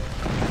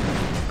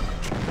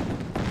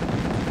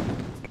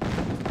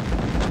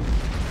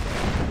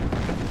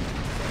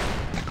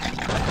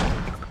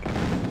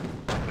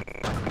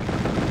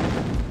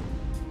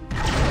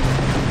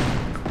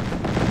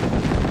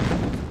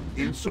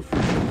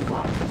 Insufficient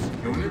funds.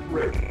 Unit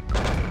ready.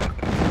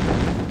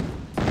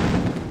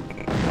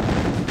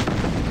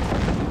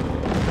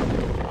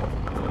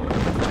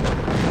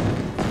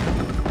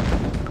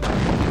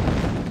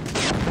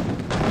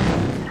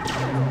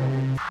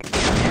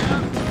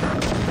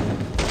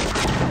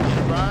 Need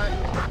a ride?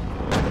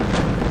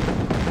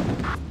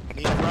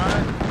 Need a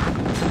ride?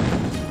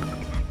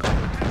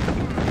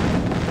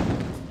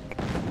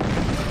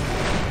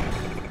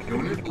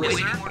 Unit ready.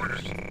 Waiting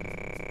orders.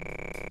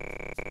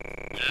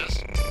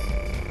 Yes.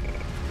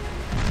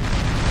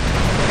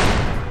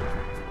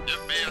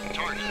 FB on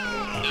target.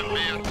 FB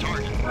on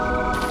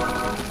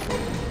target.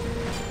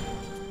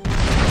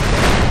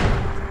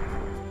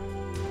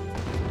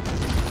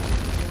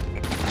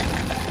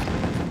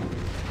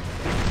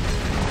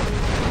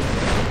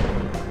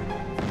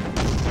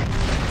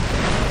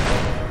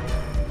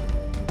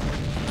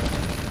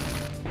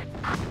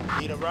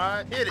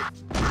 ride? Hit it.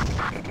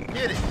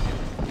 Hit it.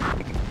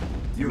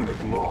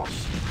 Unit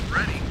lost.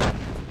 Ready.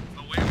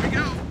 Away we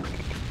go.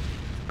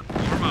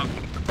 Warm up.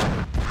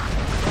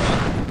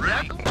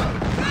 Ready.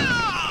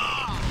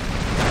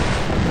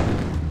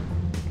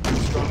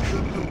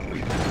 Construction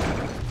complete.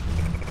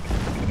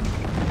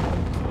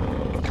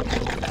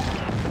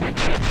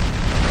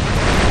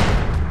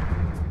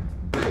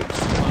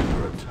 Base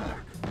under attack.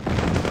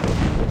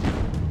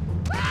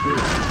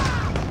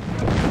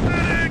 Building.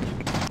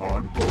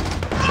 On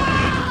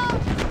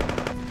hold.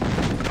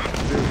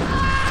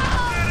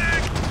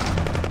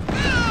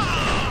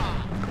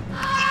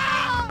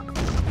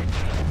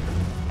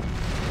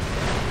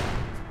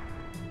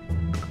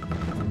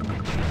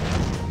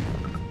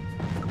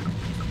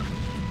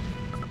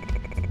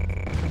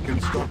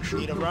 Construction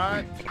Need a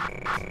ride?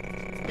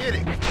 Hit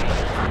it.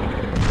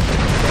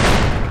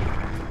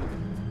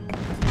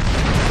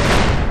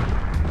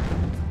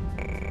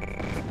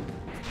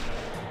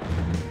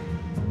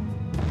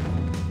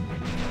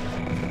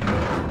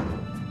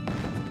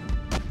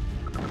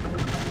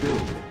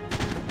 building.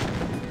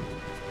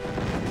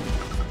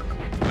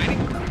 Waiting.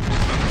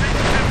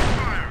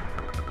 Fire.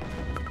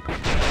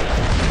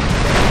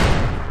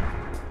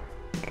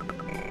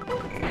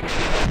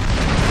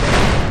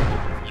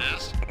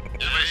 Yes.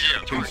 Away here.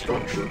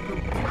 Construction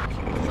complete.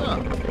 What's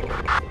up?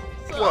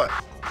 What?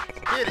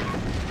 Hit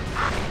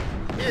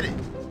it. Hit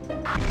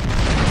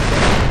it.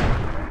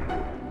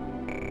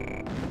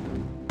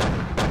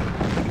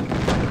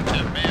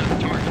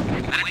 Demand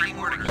target. Waiting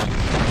orders.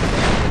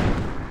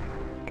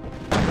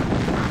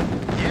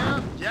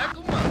 Yeah, jack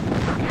 'em up.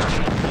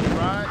 Need a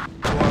ride?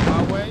 Going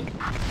my way?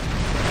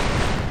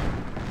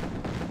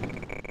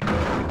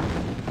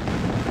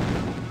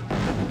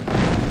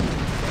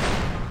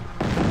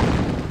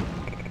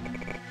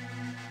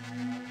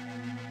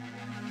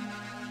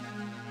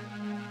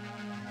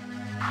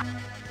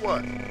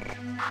 What?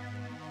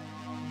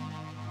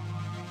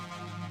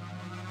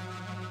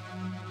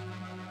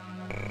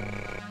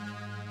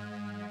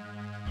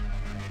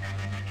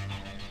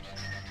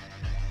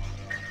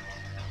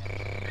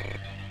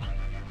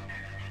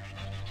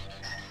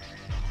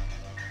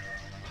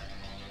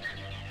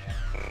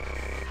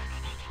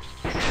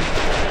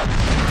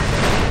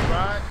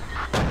 Ride?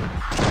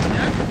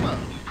 Jack 'em up.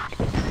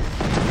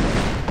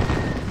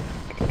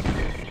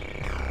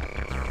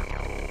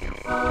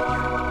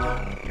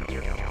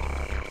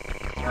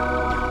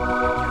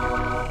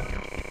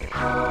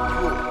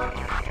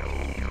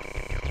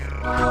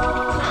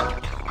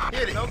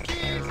 Hit it. No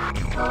kids.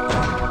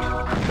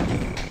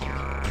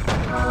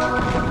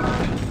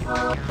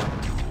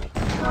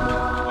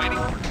 Waiting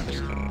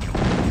orders.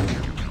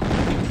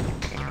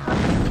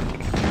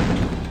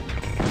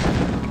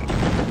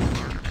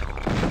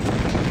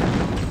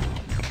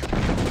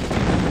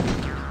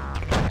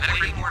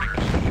 Waiting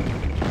orders.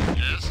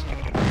 Yes.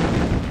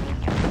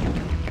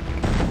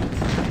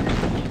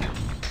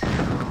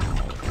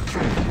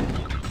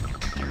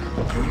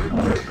 Unit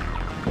ready.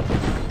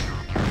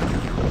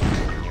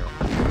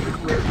 Unit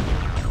ready.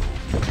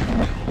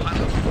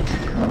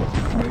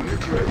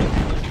 Unit ready.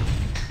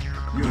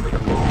 Unit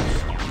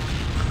lost.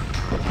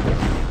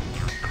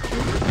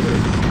 Unit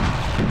ready.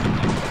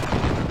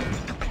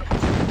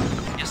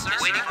 Yes, sir.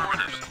 Waiting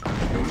orders.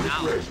 Unit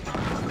ready.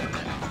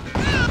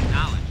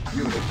 Knowledge.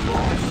 Unit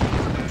lost.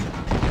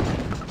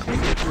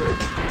 Unit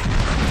ready.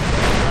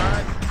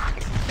 Ride?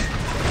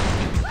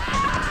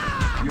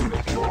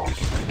 Unit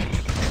lost.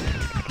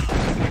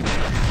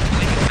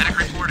 Medic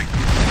reporting.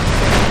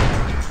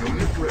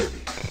 Unit ready.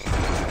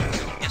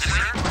 Yes,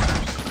 sir.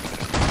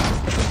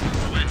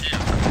 Away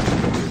here.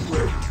 Unit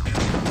ready.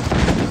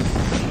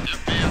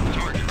 Demand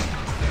target.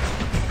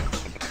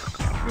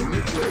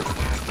 Unit ready.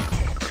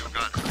 You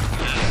got it.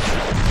 Yes.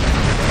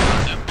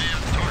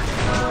 Demand target.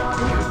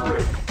 Unit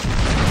ready.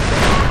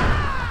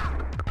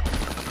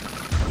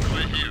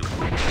 Away here.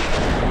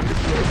 Unit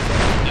ready.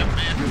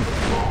 Demand. Unit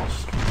lost.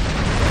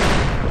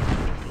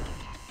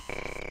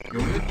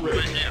 Unit Away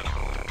ready. here.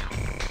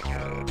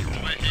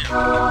 Away here.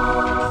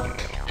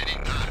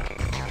 Anytime.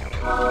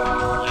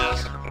 Yes.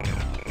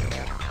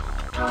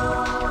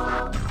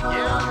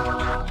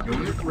 Yeah.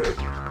 Unit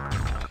ready.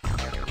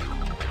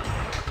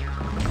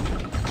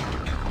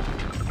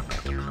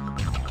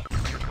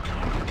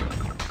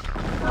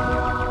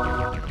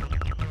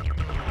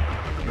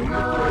 Unit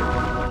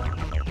ready.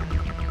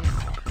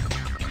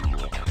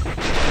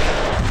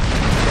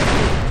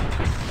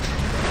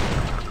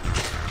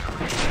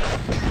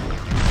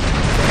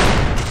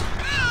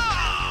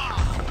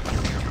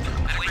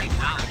 Waiting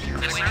knowledge.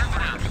 Yes, sir.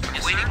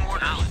 Yes, waiting more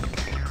knowledge.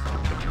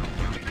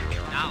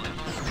 Knowledge.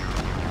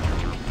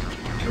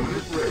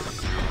 Unit ready.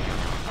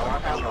 Our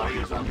ally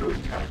is under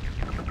attack.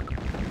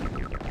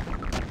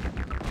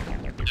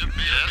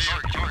 Yes.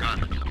 Target.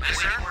 Yes,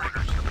 sir.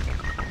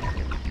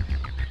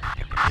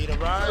 Need a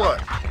ride?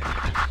 What?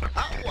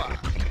 What?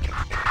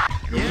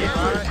 Unit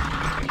Yeah, ready. ride.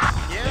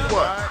 Yeah,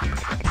 what?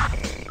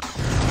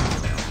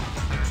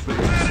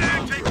 Base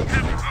under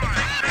attack.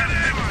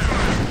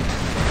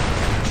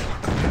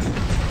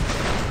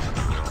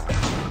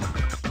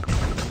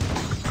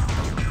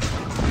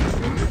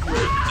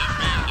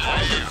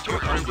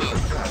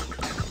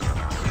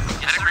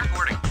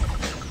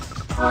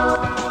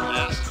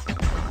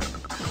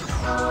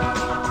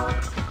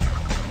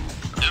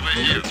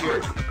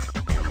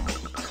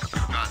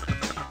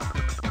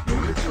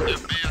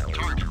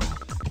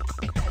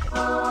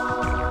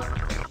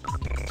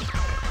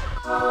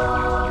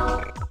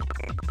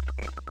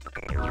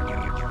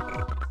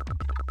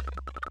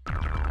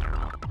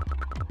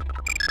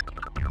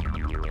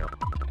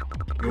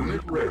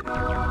 Unit ready.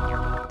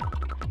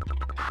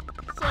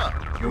 Sir,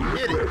 Unit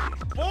hit ready. it.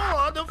 4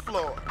 on the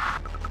floor.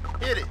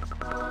 Hit it.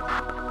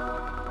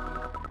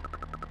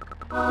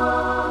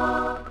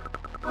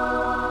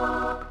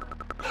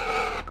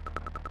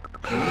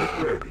 Unit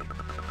ready.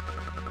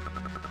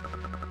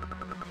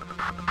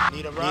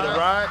 Need a ride? Need a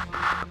ride?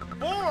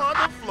 4 on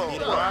the floor.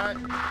 Need a ride?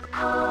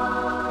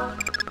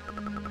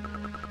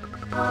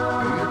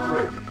 Unit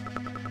ready.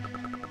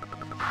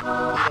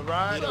 Need a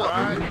ride? Need a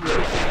ride? Unit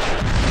ready.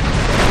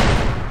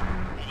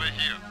 Over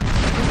here.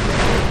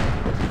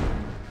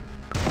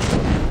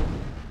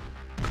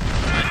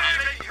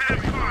 Taking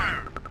heavy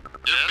fire.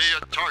 Give me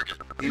a target.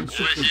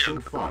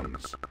 Insufficient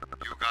funds.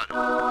 You got it.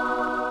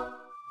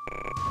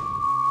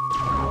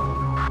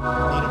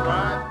 Need a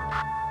ride?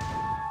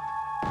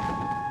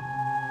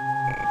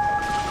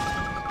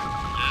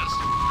 Yes.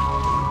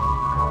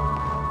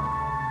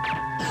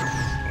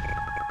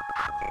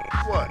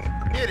 What?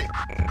 Hit it.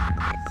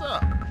 Sir.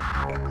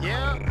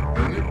 Yeah?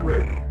 Unit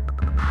ready.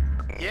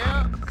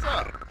 Yeah?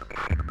 Sir.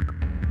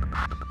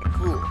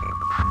 Cool.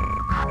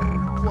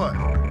 What?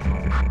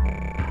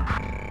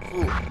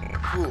 Cool.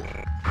 Cool.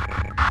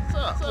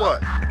 Sir.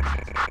 What?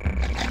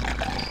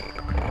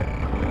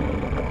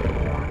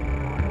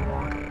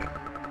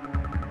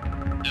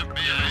 Give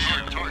me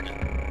a target.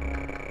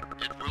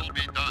 It will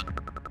be done.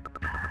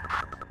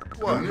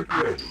 What? Unit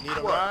ready. Need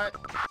a ride?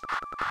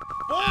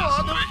 4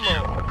 on the we're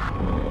floor.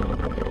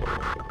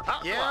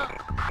 Yeah?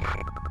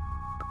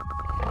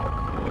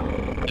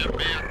 Give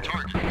me a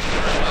target.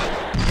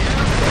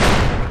 Yeah?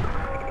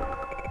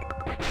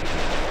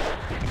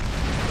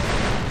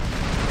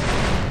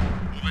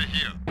 Over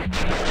here.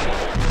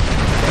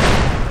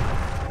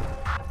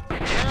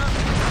 Yeah?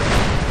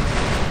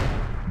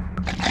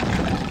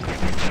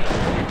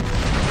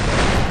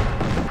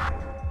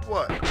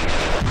 What?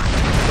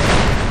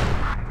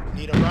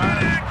 Need a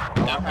ride?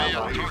 Give me a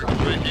target.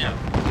 Over here.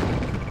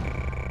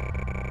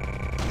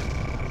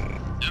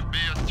 Give me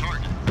a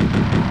target.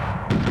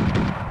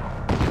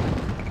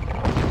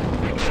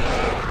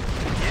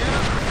 Yeah?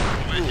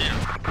 Over here.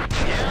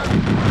 Yeah?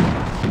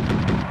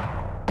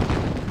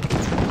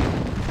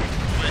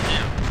 Over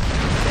here.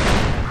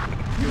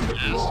 Unit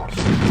Yes. lost.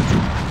 Over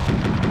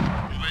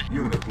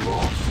here. Unit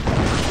lost.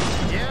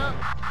 Yeah?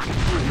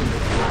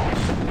 Unit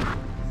lost.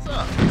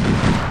 Sir?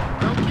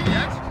 No key?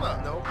 Excellent.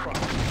 No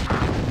problem.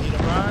 Need a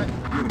ride?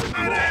 Unit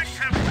Taking lost.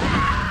 heavy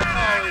fire.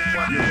 Always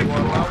wanted to go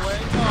my way.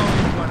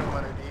 Always wanted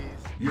one of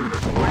these.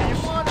 Unit Where you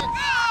lost. want it?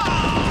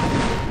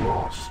 Unit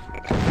lost.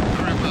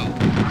 Very well.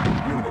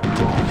 Unit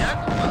lost.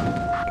 Excellent.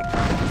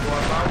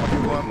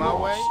 Going my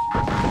way.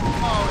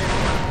 Always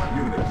wanted one.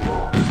 Unit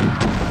lost.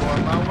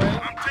 Going my way.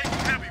 I'm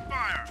taking heavy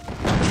fire.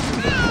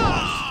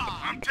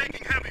 I'm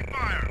taking heavy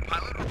fire.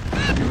 Pilot,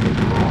 Unit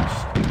lost.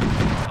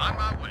 on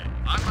my way.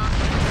 On my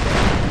way.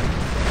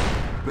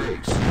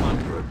 Base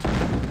 100.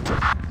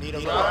 Need a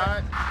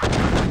ride?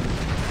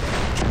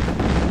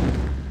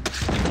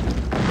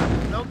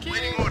 No key.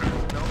 Waiting orders.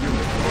 No.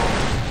 Unit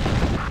lost.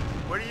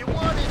 Where do you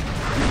want it?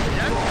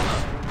 Unit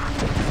lost.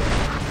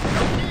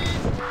 No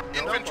keys.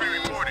 Infantry keys.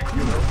 reporting.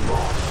 Unit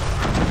lost.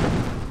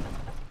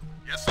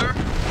 Yes, sir.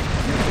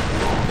 Unit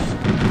lost.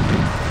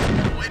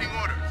 Waiting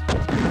orders.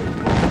 Unit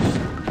lost.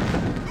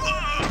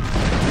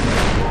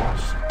 Unit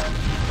lost.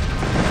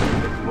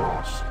 Unit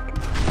lost.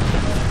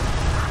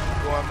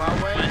 Going my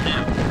way. Over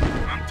here.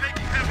 I'm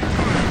taking heavy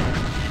fire.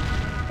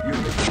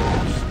 Unit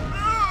lost.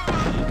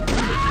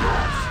 Unit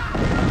lost.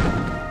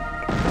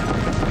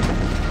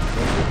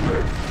 Unit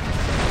ready.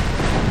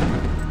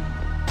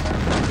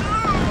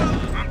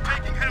 I'm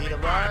taking heavy Need a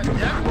fire. ride?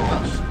 Unit Yeah.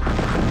 lost.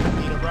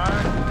 Need a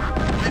ride?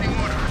 Waiting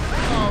orders.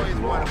 Always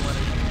wanted one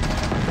of these.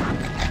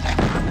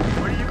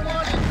 Where do you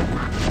want it?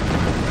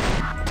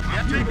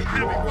 I'm taking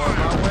heavy Going fire.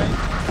 my way.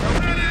 No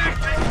I'm keys.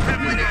 taking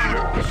heavy Unit fire.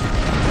 lost.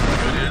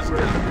 It is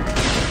Ready.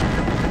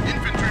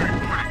 infantry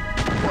reporting.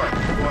 What?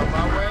 Going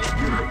my way?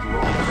 Unit Need a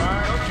lost.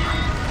 ride? No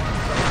keys.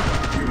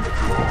 Unit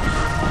lost.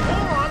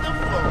 4 on the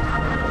floor.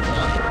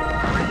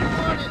 Where you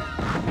want it?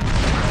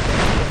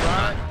 Need a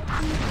ride?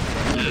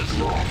 Unit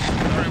lost.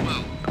 Very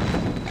well.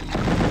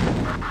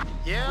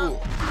 Yeah?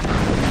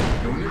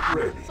 Unit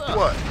ready.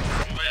 What?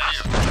 Over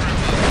here. Very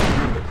well.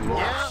 Unit Yeah?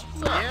 lost.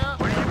 Yeah?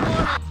 Where do you want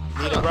it?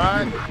 Need a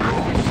ride? Unit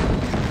lost.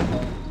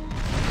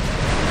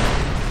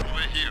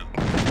 Over here.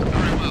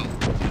 Very well.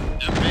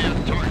 Give me a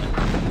target.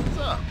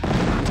 Sir.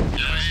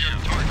 Give me a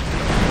target.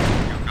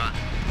 You got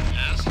it.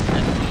 Yes,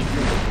 it will.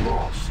 Unit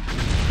lost.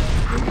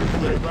 Unit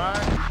Need a ready.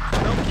 ride?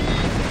 No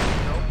keys?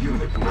 No.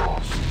 Unit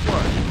lost.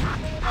 What?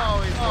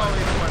 Always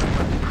wanted one.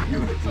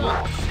 Unit Sir.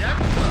 lost.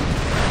 Jackson.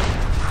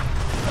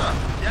 Sir.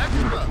 Jackson.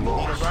 Unit Need a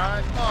lost.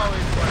 ride?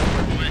 Always wanted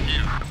one. Over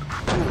here.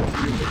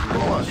 Unit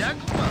lost.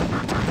 Jackson.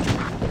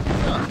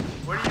 Sir.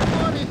 Where do you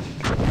want it?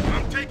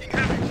 I'm taking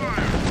heavy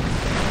fire.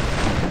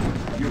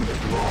 Unit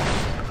lost.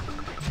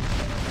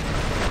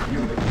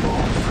 Unit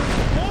lost.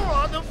 4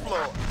 on the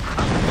floor.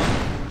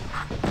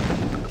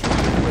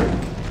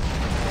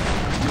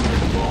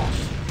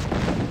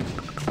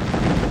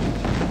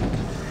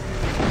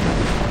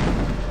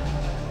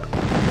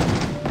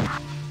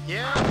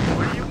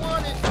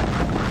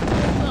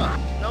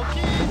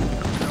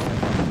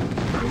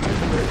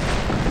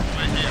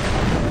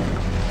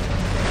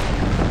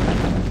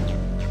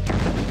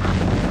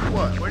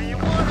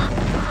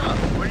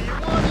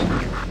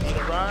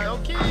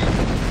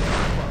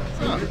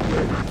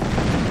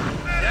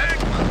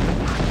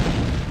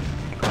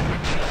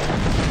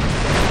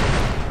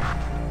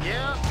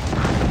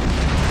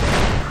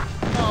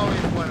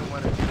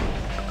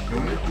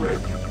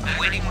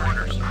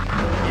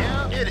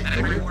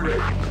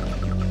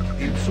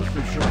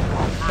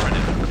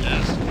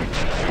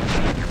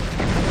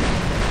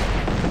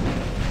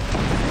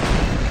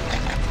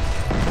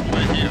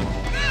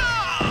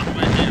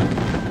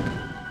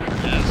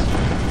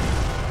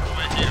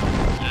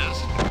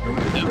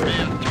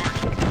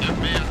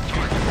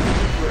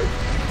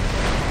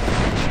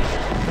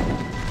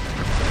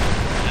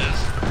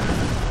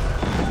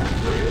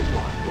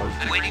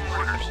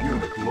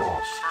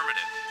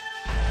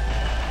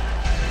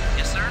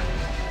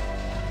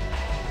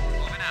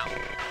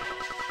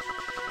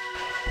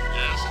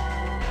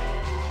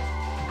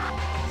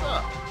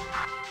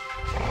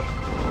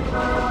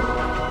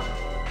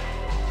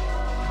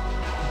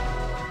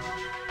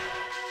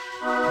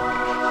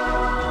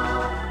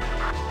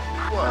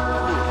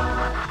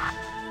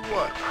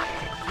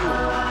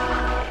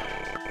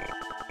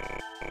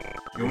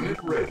 Unit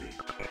ready.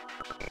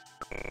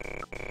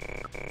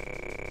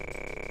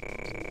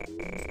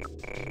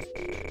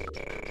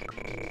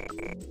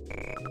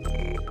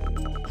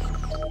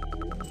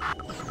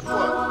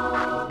 What?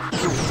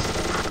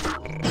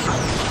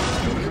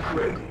 Unit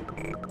ready.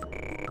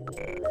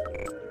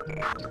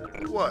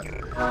 What?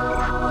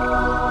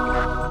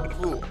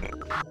 Fool.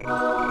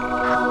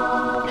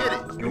 Hit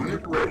it.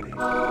 Unit ready.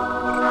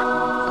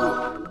 Fool.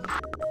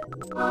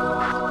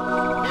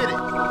 Hit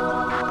it.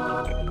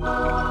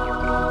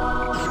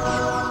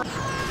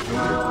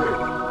 Unit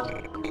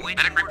ready. Wait,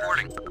 medic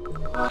reporting.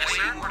 Yes,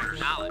 sir. Orders.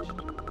 Knowledge.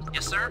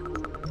 Yes, sir.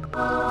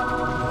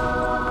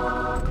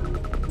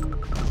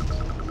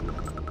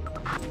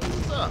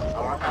 What's up?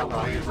 Our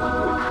ally is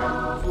under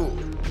attack. Fool.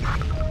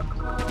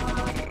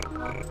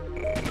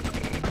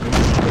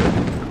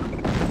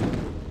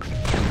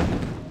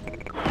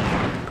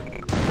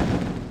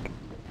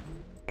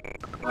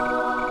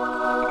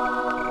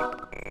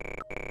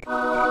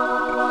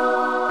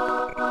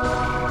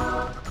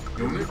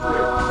 Unit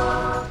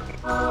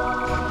ready.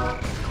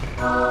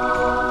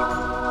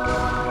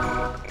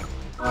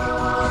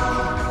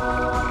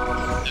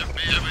 FB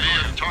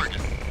on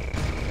target.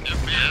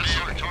 FB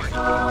on target.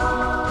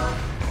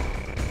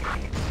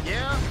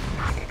 Yeah?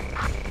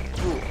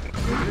 Fool.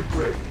 Unit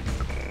ready.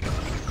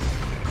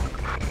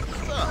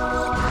 What's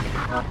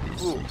up?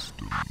 Fool.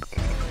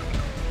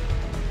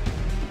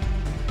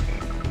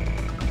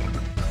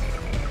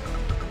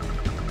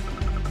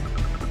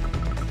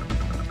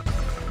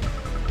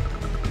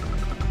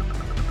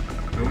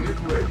 Unit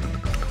ready.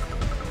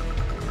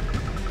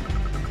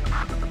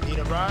 Need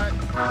a ride?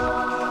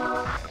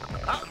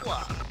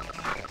 Aqua.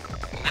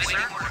 Yes,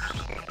 sir.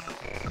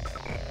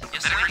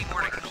 Yes, sir.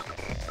 Orders.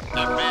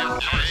 FB on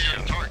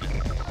target.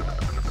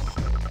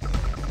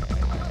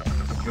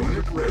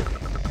 Unit ready.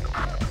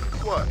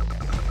 What?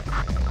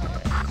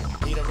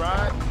 Need a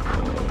ride?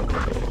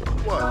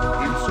 What?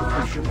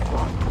 Insufficient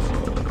funds.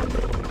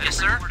 Yes,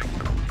 sir.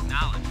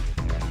 Knowledge.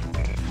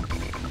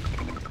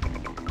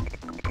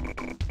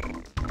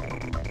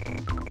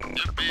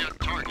 FB on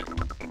target.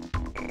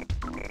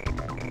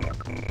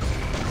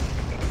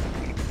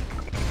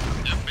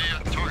 FB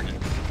on target.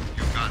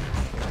 You got it.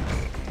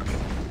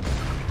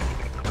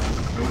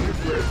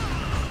 Unit ready.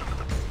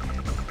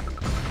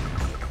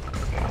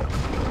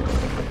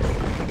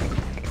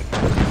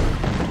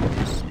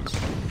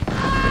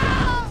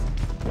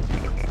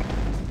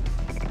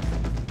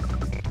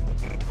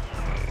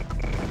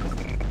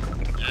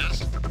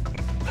 Yes?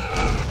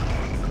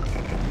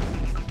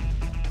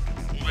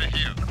 Over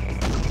here.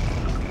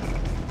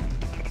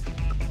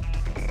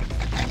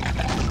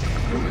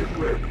 Unit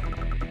ready.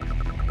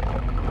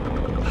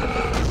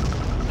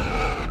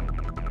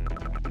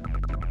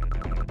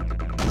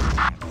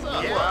 What's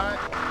up? Yeah.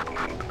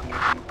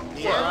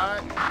 Need a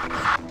ride?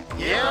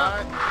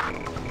 Yeah.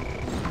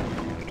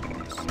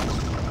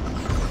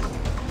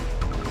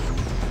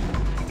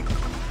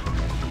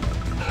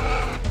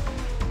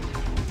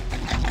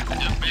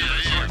 FB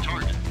on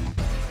target.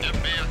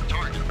 FB on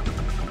target.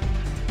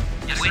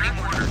 Yes, sir. Waiting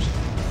orders.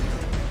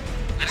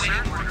 Yes, sir.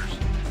 Orders.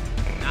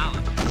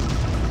 Knowledge.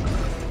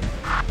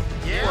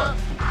 Yeah.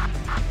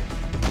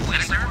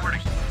 Yes, sir.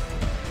 Orders.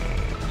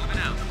 Moving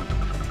out.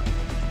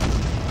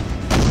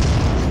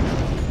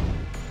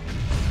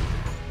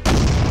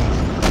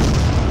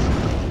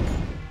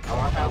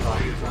 Our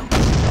ally is under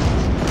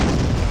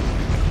attack.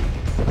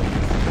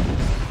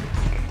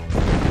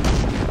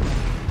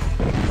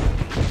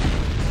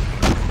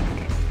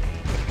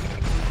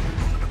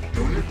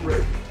 Unit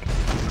ready.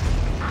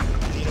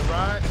 Need a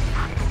ride?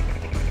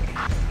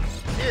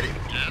 Hit it.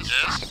 Yes.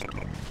 Yes.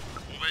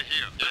 Over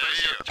here. FB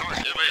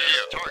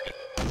on target.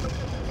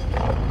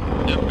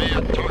 FB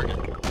on target.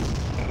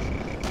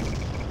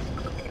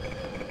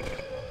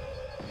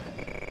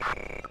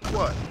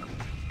 What?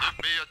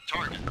 FB on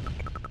target.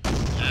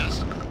 Yes.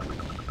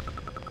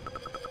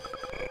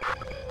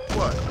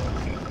 What?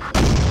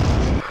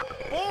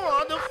 Four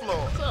on the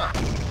floor. What's up?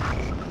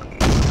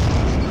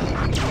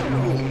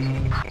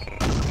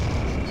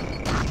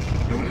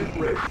 Unit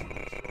ready.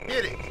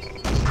 Hit it.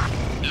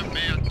 FB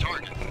on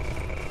target.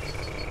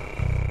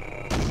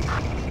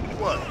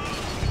 What?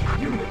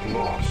 Unit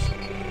lost.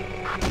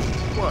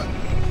 What?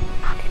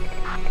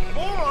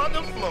 Four on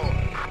the floor.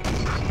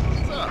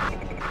 What's up?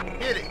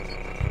 Hit it.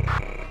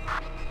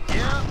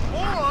 Yeah,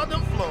 four on the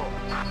floor.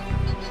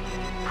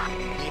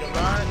 Need a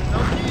ride? No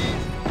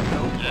keys?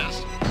 No. Yes.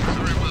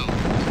 Very well.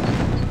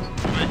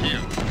 Over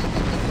here.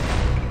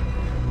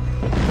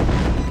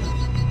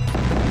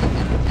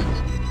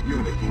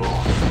 Unit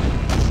lost.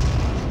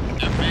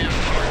 FB on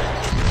target.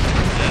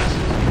 Yes.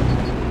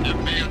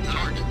 FB on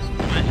target.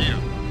 Over here.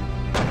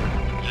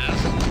 Yes.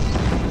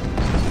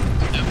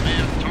 FB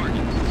on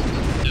target.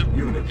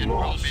 Unit It will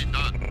lost. be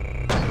done.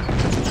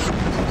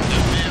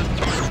 FB on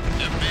target.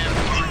 FB on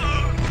target.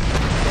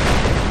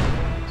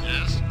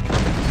 Yes.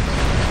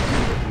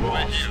 Unit Over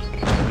lost. here.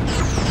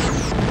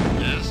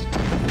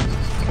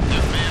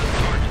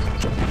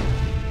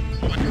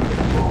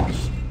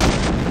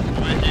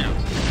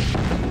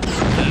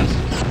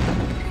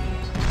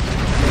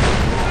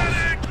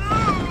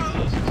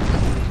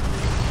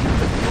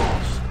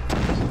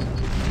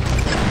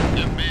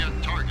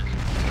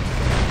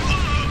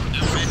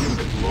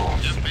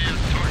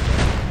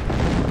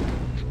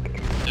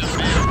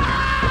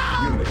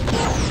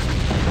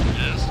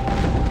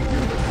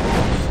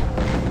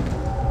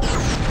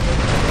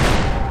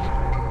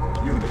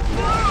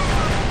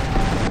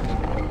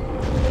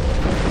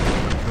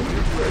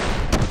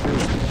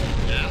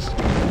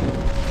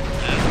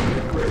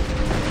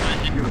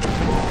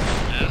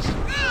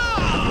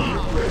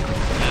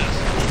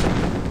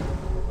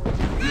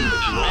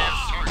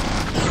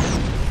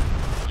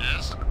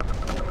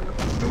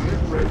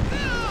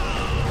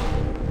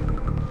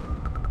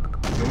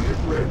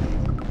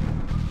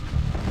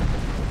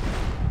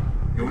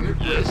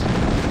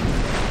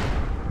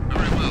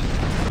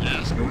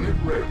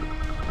 ready.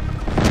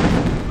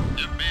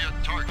 Give me a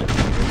target. Give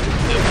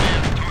me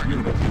a target.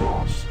 Unit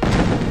lost.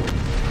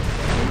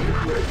 Unit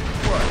ready.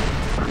 What?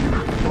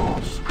 Unit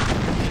lost.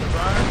 Need a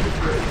ride? Unit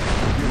ready.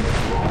 Unit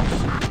lost.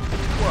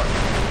 What?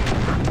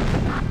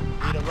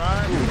 Need a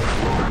ride? Unit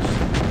lost.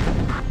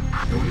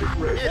 Unit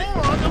ready.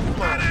 More on the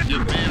floor.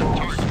 Give me a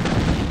target.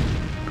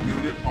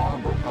 Unit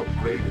armor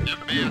upgraded. Give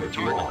me a Unit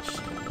target. lost.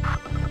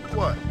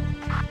 What?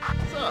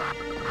 What's up?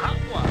 Hot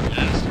what?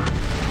 Yes.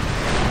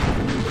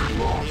 Unit Need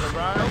a lost.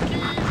 ride? No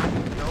keys?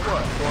 No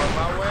what? Going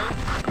my way?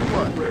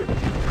 What? Unit ready.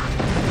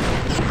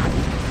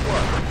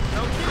 What?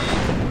 No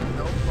keys?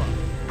 No fun.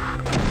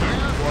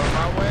 Yeah? Going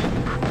my way?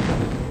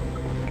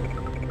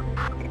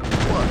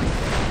 What?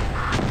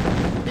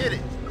 Hit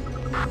it.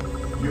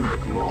 Unit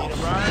Need a lost.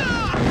 ride?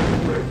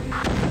 Unit ready.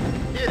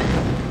 Hit it.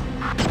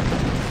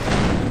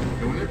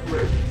 Unit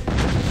ready.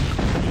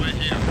 Over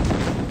here.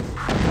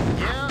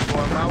 Yeah?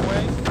 Going my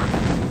way?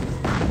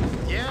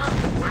 Yeah?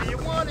 Where do you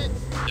want it?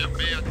 Give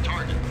me a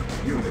target.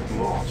 Unit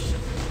lost.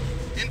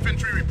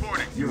 Infantry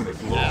reporting.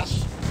 Unit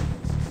lost.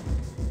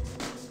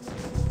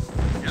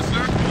 Yes,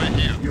 sir. Over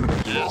here.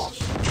 Unit Yes.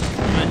 lost.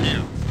 Over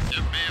here.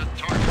 Give me a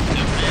target.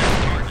 Give me a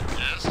target.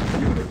 Yes.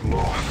 Unit I'm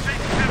lost.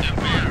 taking heavy Give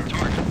me fire. a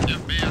target.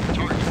 Give me a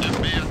target. Give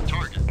me a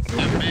target.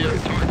 Give me a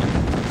target.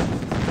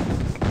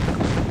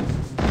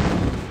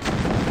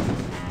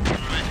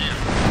 Over here.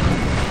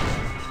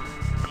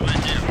 Over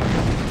here.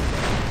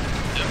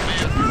 Give me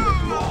a Unit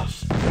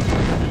lost.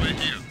 over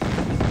here.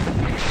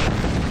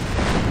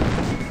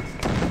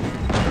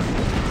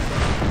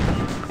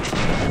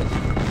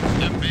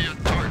 Give me a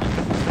target.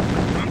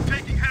 I'm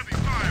taking heavy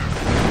fire.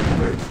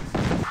 Ready.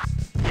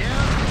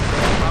 Yeah?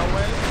 Going my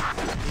way?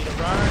 Need a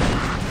ride?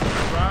 Need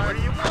a ride? Where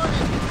do you want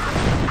it?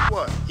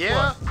 What?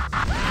 Yeah?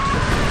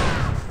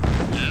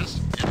 Yes,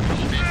 it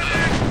will be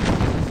done.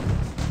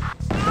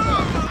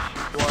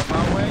 Going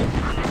my way?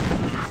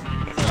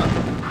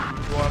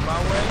 Going my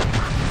way?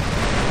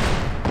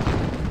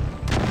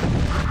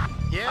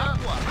 Yeah?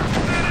 What?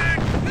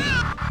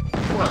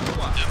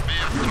 What? Give me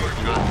a Unit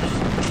target. lost.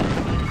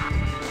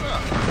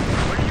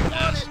 Where do you want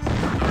Yes, it?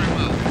 very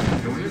well.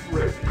 Unit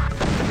ready.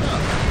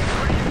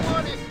 Where do you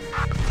want it?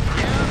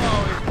 Yeah, I've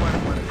always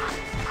wanted one of these.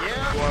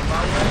 Yeah? Going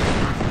my way?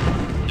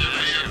 Give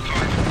me a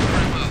target.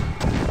 Very well.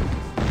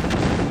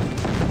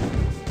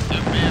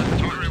 Give me a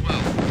target. Very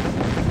well.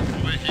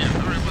 Over here.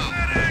 Very well.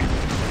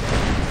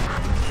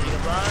 Need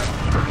a ride?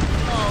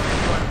 I've always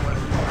wanted one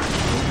of these.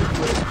 Unit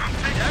ready. I'm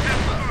taking heavy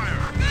fire.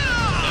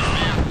 Give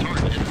me a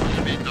target. It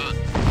will be done.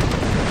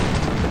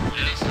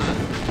 Yes, sir.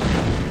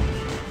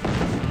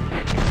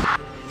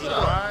 Need a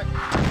ride?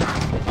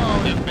 I've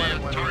always Give me a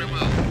wanted one of target. these.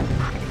 Well.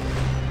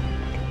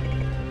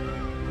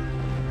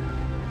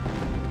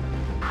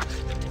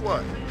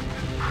 What?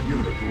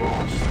 Unit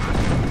lost.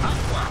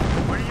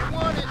 Where do you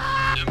want it?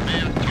 Give me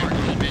a target.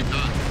 It will be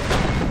done.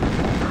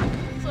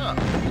 What's up?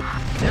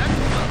 Jack,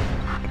 what's up?